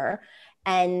either.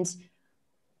 And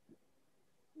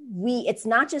it's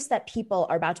not just that people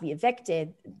are about to be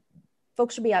evicted.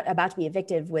 Folks should be about to be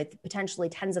evicted with potentially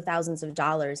tens of thousands of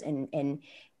dollars in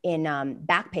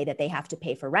back pay that they have to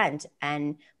pay for rent,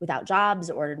 and without jobs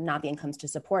or not the incomes to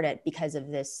support it because of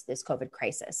this COVID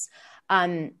crisis.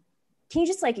 Can you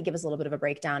just give us a little bit of a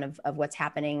breakdown of what's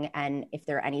happening, and if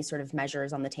there are any sort of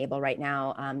measures on the table right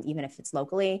now, even if it's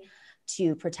locally,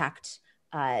 to protect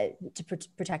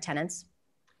tenants?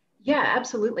 Yeah,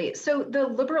 absolutely. So the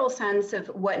liberal sense of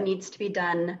what needs to be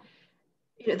done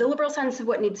The liberal sense of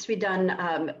what needs to be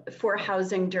done for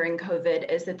housing during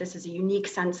COVID is that this is a unique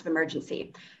sense of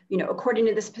emergency. According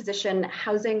to this position,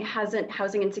 housing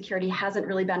insecurity hasn't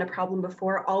really been a problem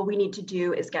before. All we need to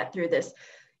do is get through this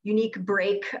unique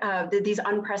break, these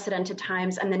unprecedented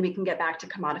times, and then we can get back to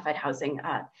commodified housing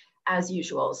as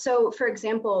usual. So, for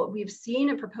example, we've seen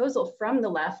a proposal from the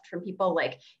left, from people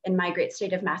like in my great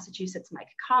state of Massachusetts, Mike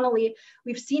Connolly.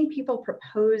 We've seen people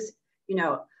propose,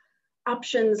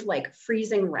 options like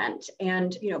freezing rent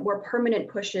and more permanent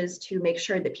pushes to make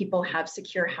sure that people have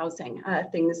secure housing,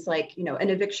 things like an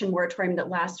eviction moratorium that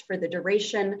lasts for the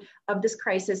duration of this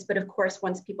crisis. But of course,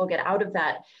 once people get out of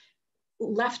that,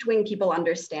 left-wing people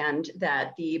understand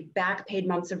that the back paid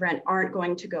months of rent aren't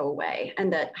going to go away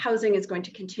and that housing is going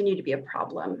to continue to be a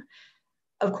problem.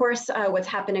 Of course, what's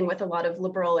happening with a lot of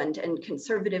liberal and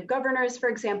conservative governors, for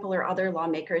example, or other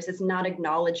lawmakers is not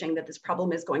acknowledging that this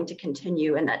problem is going to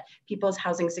continue and that people's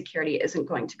housing security isn't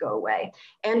going to go away.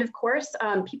 And of course,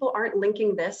 people aren't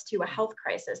linking this to a health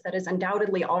crisis that is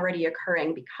undoubtedly already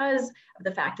occurring because of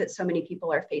the fact that so many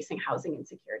people are facing housing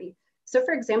insecurity. So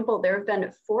for example, there have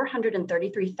been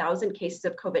 433,000 cases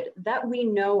of COVID that we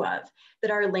know of that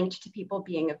are linked to people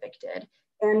being evicted.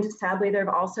 And sadly, there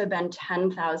have also been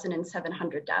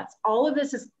 10,700 deaths. All of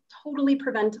this is totally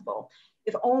preventable.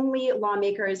 If only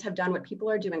lawmakers have done what people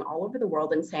are doing all over the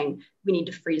world and saying, we need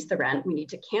to freeze the rent, we need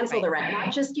to cancel the rent,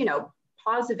 not just,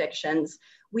 pause evictions.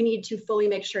 We need to fully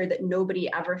make sure that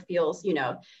nobody ever feels,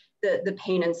 the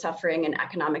pain and suffering and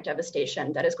economic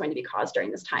devastation that is going to be caused during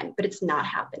this time, but it's not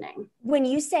happening. When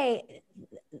you say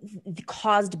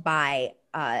caused by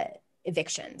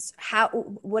evictions,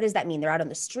 what does that mean? They're out on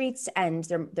the streets and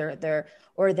they're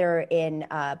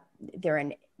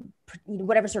in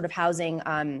whatever sort of housing,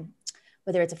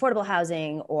 whether it's affordable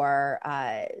housing or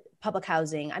public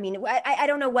housing. I mean, I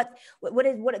don't know what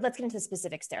let's get into the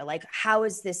specifics there. Like, how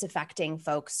is this affecting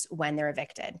folks when they're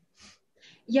evicted?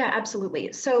 Yeah,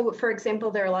 absolutely. So for example,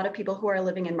 there are a lot of people who are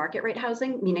living in market rate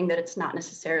housing, meaning that it's not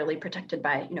necessarily protected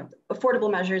by,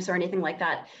 affordable measures or anything like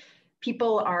that.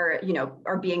 People are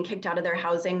being kicked out of their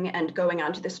housing and going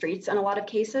onto the streets in a lot of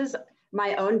cases.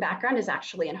 My own background is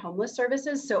actually in homeless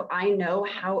services, so I know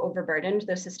how overburdened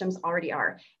those systems already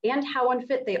are and how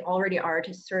unfit they already are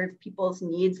to serve people's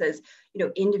needs as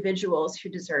individuals who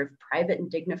deserve private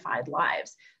and dignified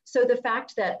lives. So the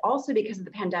fact that also because of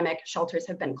the pandemic, shelters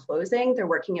have been closing, they're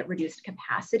working at reduced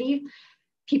capacity,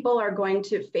 people are going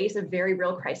to face a very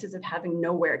real crisis of having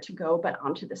nowhere to go but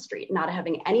onto the street, not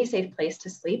having any safe place to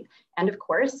sleep. And of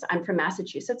course, I'm from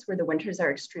Massachusetts, where the winters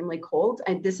are extremely cold,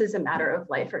 and this is a matter of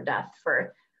life or death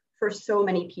for so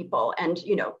many people. And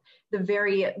the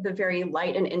very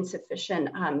light and insufficient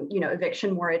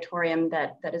eviction moratorium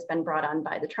that has been brought on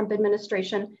by the Trump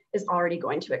administration is already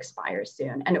going to expire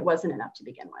soon, and it wasn't enough to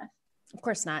begin with. Of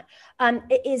course not. Have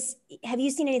you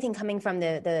seen anything coming from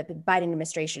the Biden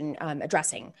administration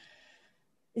addressing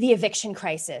the eviction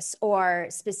crisis, or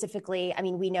specifically, I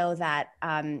mean, we know that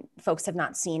folks have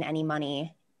not seen any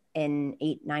money in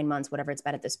 8-9 months, whatever it's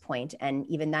been at this point. And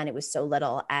even then it was so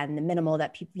little. And the minimal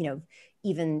that people,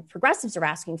 even progressives are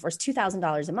asking for is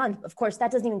 $2,000 a month. Of course,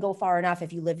 that doesn't even go far enough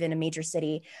if you live in a major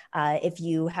city, if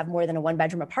you have more than a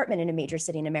 1-bedroom apartment in a major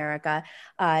city in America,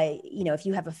 if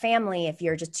you have a family, if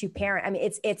you're just 2 parents, I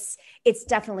mean, it's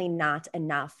definitely not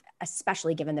enough,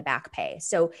 especially given the back pay.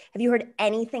 So have you heard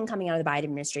anything coming out of the Biden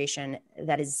administration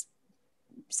that is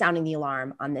sounding the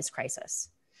alarm on this crisis?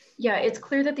 Yeah, it's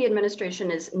clear that the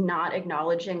administration is not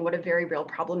acknowledging what a very real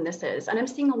problem this is. And I'm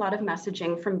seeing a lot of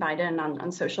messaging from Biden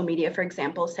on social media, for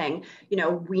example, saying,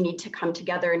 we need to come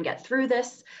together and get through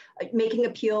this, making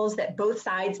appeals that both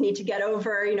sides need to get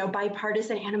over,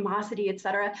 bipartisan animosity, et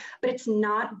cetera. But it's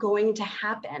not going to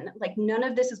happen. Like, none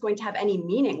of this is going to have any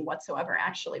meaning whatsoever,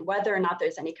 actually, whether or not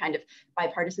there's any kind of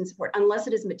bipartisan support, unless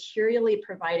it is materially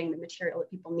providing the material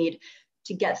that people need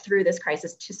to get through this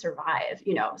crisis, to survive,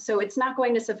 So it's not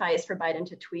going to suffice for Biden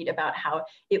to tweet about how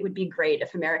it would be great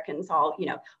if Americans all,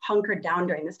 hunkered down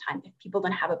during this time. If people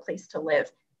don't have a place to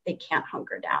live, they can't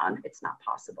hunker down. It's not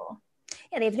possible.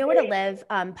 Yeah, they have nowhere to live.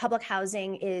 Public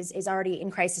housing is already in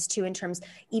crisis too, in terms,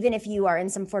 even if you are in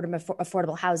some form of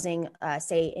affordable housing,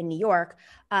 say in New York,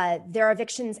 there are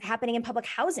evictions happening in public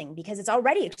housing because it's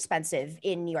already expensive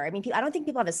in New York. I mean, I don't think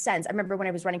people have a sense. I remember when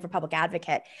I was running for public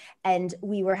advocate and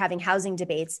we were having housing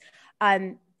debates,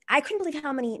 I couldn't believe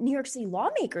how many New York City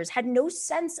lawmakers had no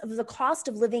sense of the cost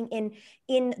of living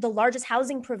in the largest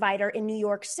housing provider in New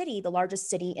York City, the largest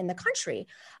city in the country,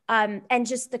 and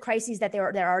just the crises that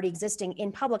they're already existing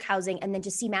in public housing, and then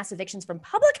to see mass evictions from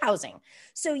public housing.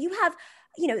 So you have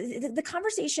the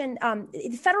conversation,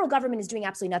 the federal government is doing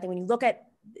absolutely nothing. When you look at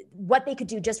what they could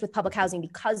do just with public housing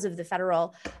because of the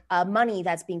federal money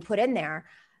that's being put in there,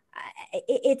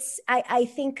 I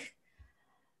think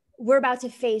we're about to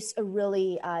face a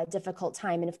really difficult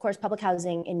time. And of course, public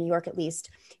housing in New York, at least,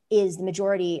 is the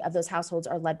majority of those households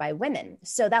are led by women.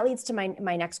 So that leads to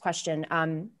my next question.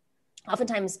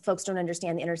 Oftentimes, folks don't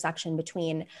understand the intersection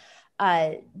between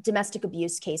domestic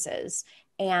abuse cases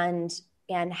and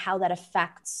how that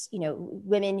affects,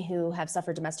 women who have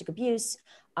suffered domestic abuse.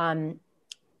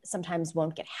 Sometimes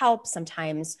won't get help,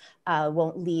 sometimes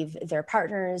won't leave their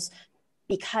partners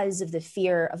because of the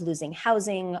fear of losing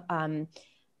housing,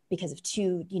 because of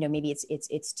maybe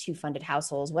it's two funded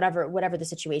households, whatever the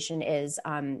situation is,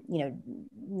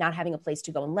 not having a place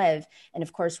to go and live. And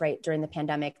of course, right during the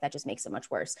pandemic, that just makes it much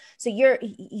worse. So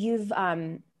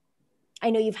I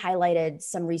know you've highlighted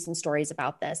some recent stories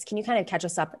about this. Can you kind of catch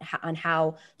us up on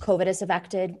how COVID has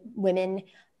affected women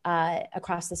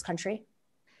across this country?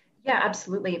 Yeah,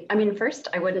 absolutely. I mean, first,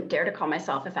 I wouldn't dare to call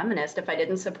myself a feminist if I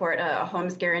didn't support a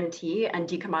homes guarantee and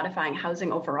decommodifying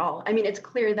housing overall. I mean, it's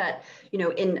clear that,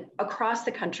 across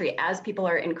the country, as people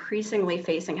are increasingly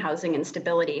facing housing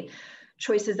instability,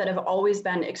 choices that have always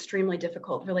been extremely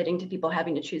difficult relating to people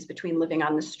having to choose between living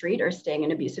on the street or staying in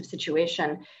an abusive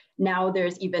situation. Now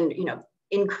there's even,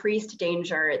 increased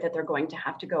danger that they're going to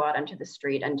have to go out onto the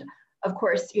street. And of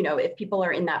course, if people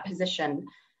are in that position,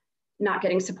 not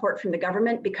getting support from the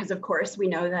government, because of course we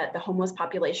know that the homeless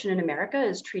population in America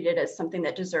is treated as something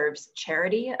that deserves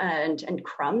charity and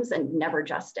crumbs and never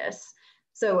justice.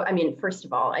 So, I mean, first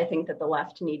of all, I think that the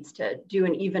left needs to do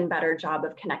an even better job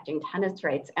of connecting tenants'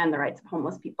 rights and the rights of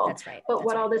homeless people. That's right. But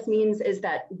what all this means is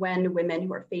that when women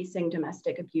who are facing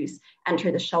domestic abuse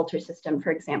enter the shelter system,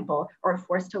 for example, or are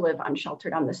forced to live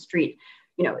unsheltered on the street,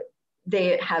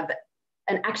 they have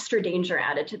an extra danger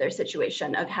added to their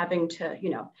situation of having to,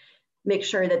 make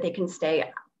sure that they can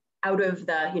stay out of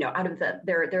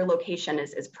their location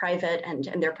is private and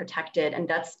they're protected. And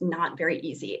that's not very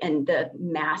easy in the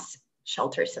mass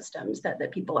shelter systems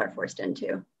that people are forced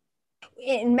into.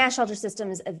 In mass shelter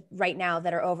systems right now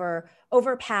that are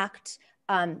overpacked,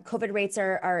 COVID rates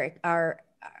are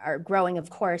growing, of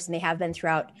course, and they have been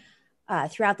throughout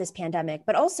this pandemic,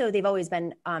 but also they've always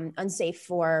been unsafe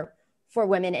for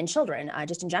women and children,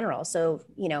 just in general. So,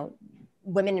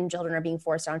 women and children are being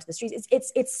forced onto the streets.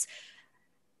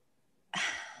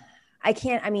 I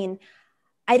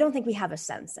don't think we have a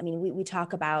sense. I mean, we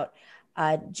talk about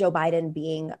Joe Biden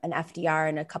being an FDR,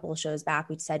 and a couple of shows back,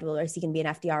 we said, well, is he going to be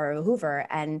an FDR or a Hoover?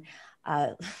 And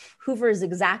Hoover is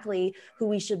exactly who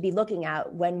we should be looking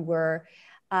at when we're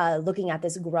looking at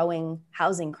this growing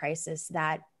housing crisis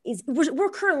that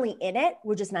we're currently in it.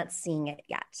 We're just not seeing it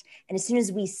yet. And as soon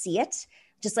as we see it,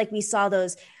 just like we saw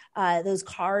those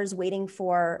cars waiting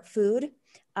for food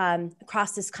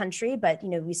across this country. But,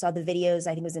 we saw the videos, I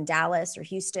think it was in Dallas or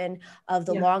Houston, of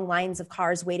the long lines of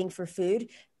cars waiting for food.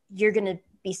 You're going to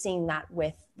be seeing that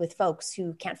with folks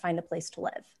who can't find a place to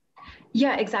live.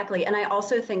 Yeah, exactly. And I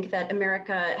also think that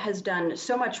America has done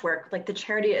so much work, like the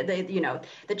charity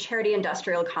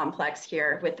industrial complex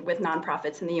here with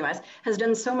nonprofits in the US has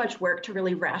done so much work to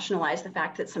really rationalize the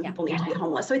fact that some people need to be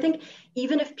homeless. So I think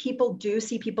even if people do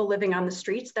see people living on the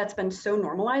streets, that's been so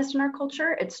normalized in our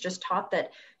culture. It's just taught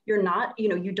that you're not,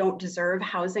 you don't deserve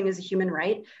housing as a human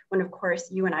right, when of course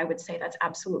you and I would say that's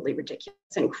absolutely ridiculous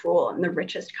and cruel in the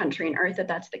richest country on earth that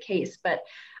that's the case. But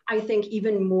I think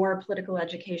even more political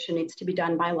education needs to be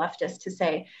done by leftists to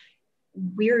say,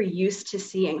 we're used to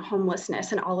seeing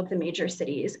homelessness in all of the major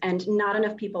cities, and not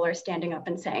enough people are standing up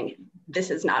and saying,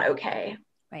 this is not okay.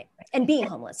 Right. And being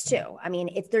homeless too. I mean,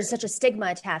 there's such a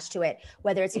stigma attached to it,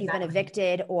 whether it's you've been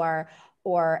evicted or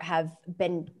have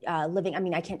been living. I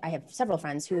mean, I have several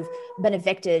friends who've been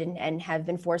evicted and have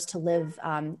been forced to live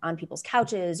on people's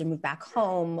couches or move back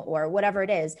home or whatever it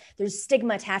is. There's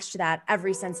stigma attached to that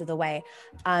every sense of the way.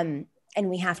 And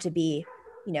we have to be,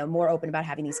 more open about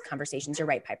having these conversations. You're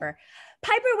right, Piper.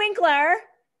 Piper Winkler,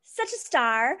 such a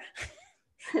star.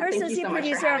 Our associate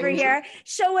producer over here.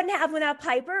 Show wouldn't have without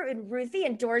Piper and Ruthie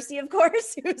and Dorsey, of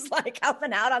course, who's like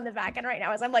helping out on the back end right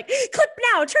now. As I'm like, clip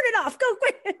now, turn it off, go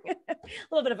quick. A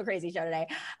little bit of a crazy show today.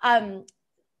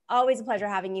 Always a pleasure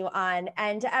having you on.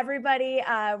 And to everybody,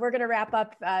 we're going to wrap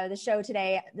up the show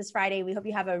today, this Friday. We hope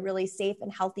you have a really safe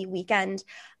and healthy weekend.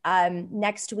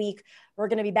 Next week, we're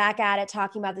going to be back at it,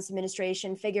 talking about this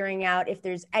administration, figuring out if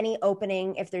there's any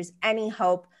opening, if there's any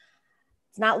hope.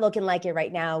 It's not looking like it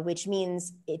right now, which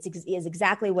means it is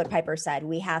exactly what Piper said.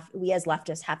 We as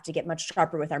leftists have to get much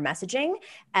sharper with our messaging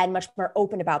and much more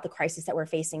open about the crisis that we're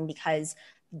facing, because,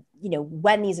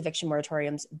 when these eviction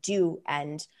moratoriums do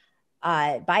end,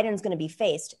 Biden's going to be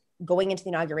faced going into the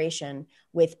inauguration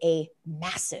with a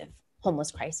massive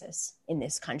homeless crisis in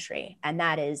this country. And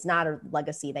that is not a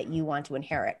legacy that you want to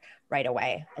inherit right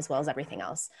away, as well as everything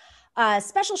else.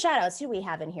 Special shout outs. Who do we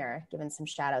have in here? Giving some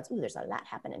shout outs. Ooh, there's a lot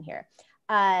happening here.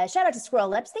 Shout out to Squirrel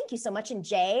Lips. Thank you so much. And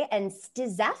Jay and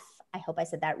Stizef. I hope I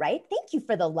said that right. Thank you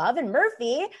for the love. And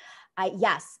Murphy.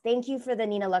 Yes, thank you for the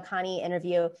Nina Lakhani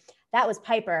interview. That was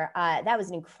Piper. That was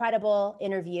an incredible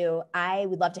interview. I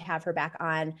would love to have her back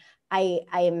on. I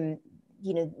am,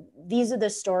 these are the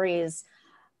stories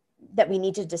that we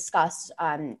need to discuss,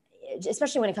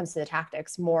 especially when it comes to the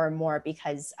tactics more and more,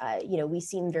 because, we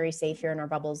seem very safe here in our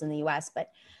bubbles in the US, but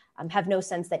have no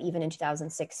sense that even in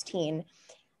 2016,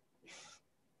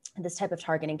 this type of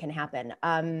targeting can happen.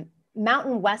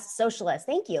 Mountain West Socialist,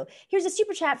 thank you. Here's a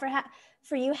super chat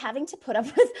for you having to put up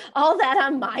with all that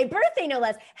on my birthday, no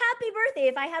less. Happy birthday.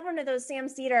 If I had one of those Sam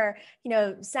Cedar,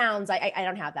 sounds, I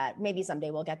don't have that. Maybe someday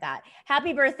we'll get that.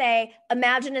 Happy birthday.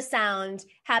 Imagine a sound.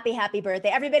 Happy birthday.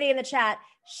 Everybody in the chat,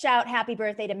 shout happy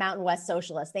birthday to Mountain West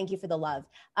Socialist. Thank you for the love.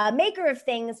 Maker of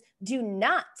Things, do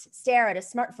not stare at a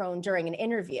smartphone during an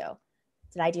interview.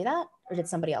 Did I do that? Or did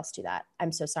somebody else do that?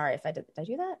 I'm so sorry if I did. Did I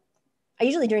do that? I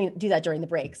usually do that during the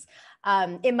breaks.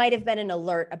 It might have been an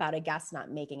alert about a guest not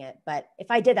making it, but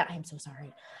if I did that, I'm so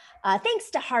sorry.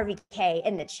 Thanks to Harvey K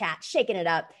in the chat, shaking it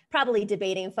up, probably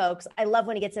debating folks. I love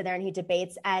when he gets in there and he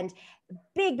debates. And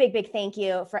big thank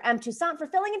you for M. Toussaint for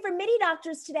filling in for MIDI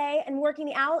doctors today and working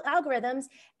the algorithms.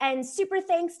 And super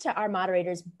thanks to our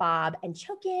moderators, Bob and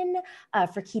Chokin,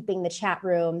 for keeping the chat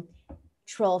room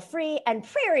troll free. And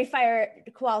Prairie Fire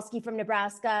Kowalski from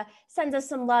Nebraska sends us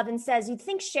some love and says, you'd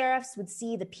think sheriffs would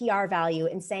see the PR value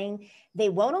in saying they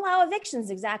won't allow evictions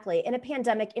exactly in a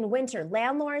pandemic in winter.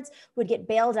 Landlords would get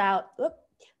bailed out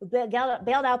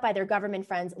by their government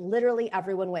friends. Literally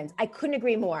everyone wins. I couldn't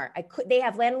agree more. They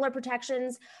have landlord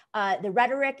protections. The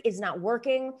rhetoric is not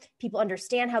working. People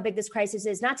understand how big this crisis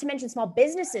is, not to mention small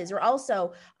businesses are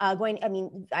also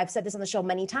I've said this on the show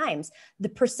many times, the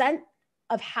percent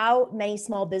of how many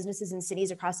small businesses in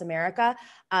cities across America,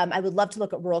 I would love to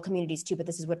look at rural communities too, but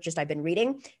this is what I've been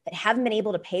reading, that haven't been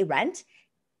able to pay rent.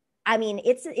 I mean,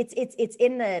 it's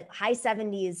in the high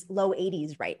 70s, low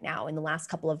 80s right now in the last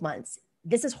couple of months.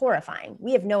 This is horrifying.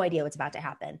 We have no idea what's about to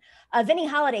happen. Vinny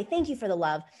Holiday, thank you for the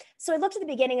love. So I looked at the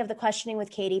beginning of the questioning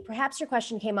with Katie. Perhaps your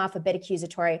question came off a bit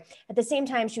accusatory. At the same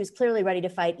time, she was clearly ready to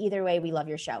fight. Either way, we love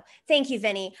your show. Thank you,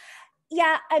 Vinny.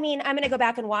 Yeah, I'm going to go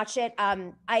back and watch it.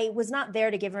 I was not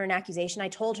there to give her an accusation. I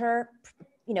told her,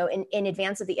 in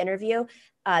advance of the interview,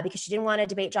 because she didn't want to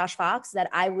debate Josh Fox, that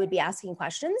I would be asking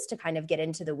questions to kind of get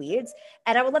into the weeds.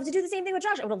 And I would love to do the same thing with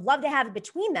Josh. I would love to have it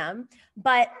between them.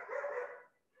 But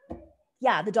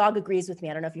yeah, the dog agrees with me.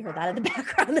 I don't know if you heard that in the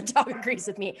background. The dog agrees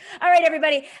with me. All right,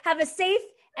 everybody, have a safe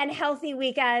and healthy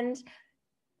weekend.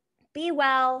 Be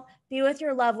well, be with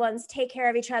your loved ones, take care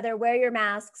of each other, wear your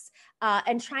masks,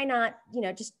 and try not,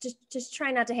 just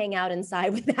try not to hang out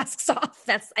inside with masks off.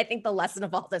 That's, I think, the lesson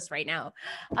of all this right now.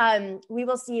 We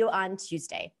will see you on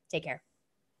Tuesday. Take care.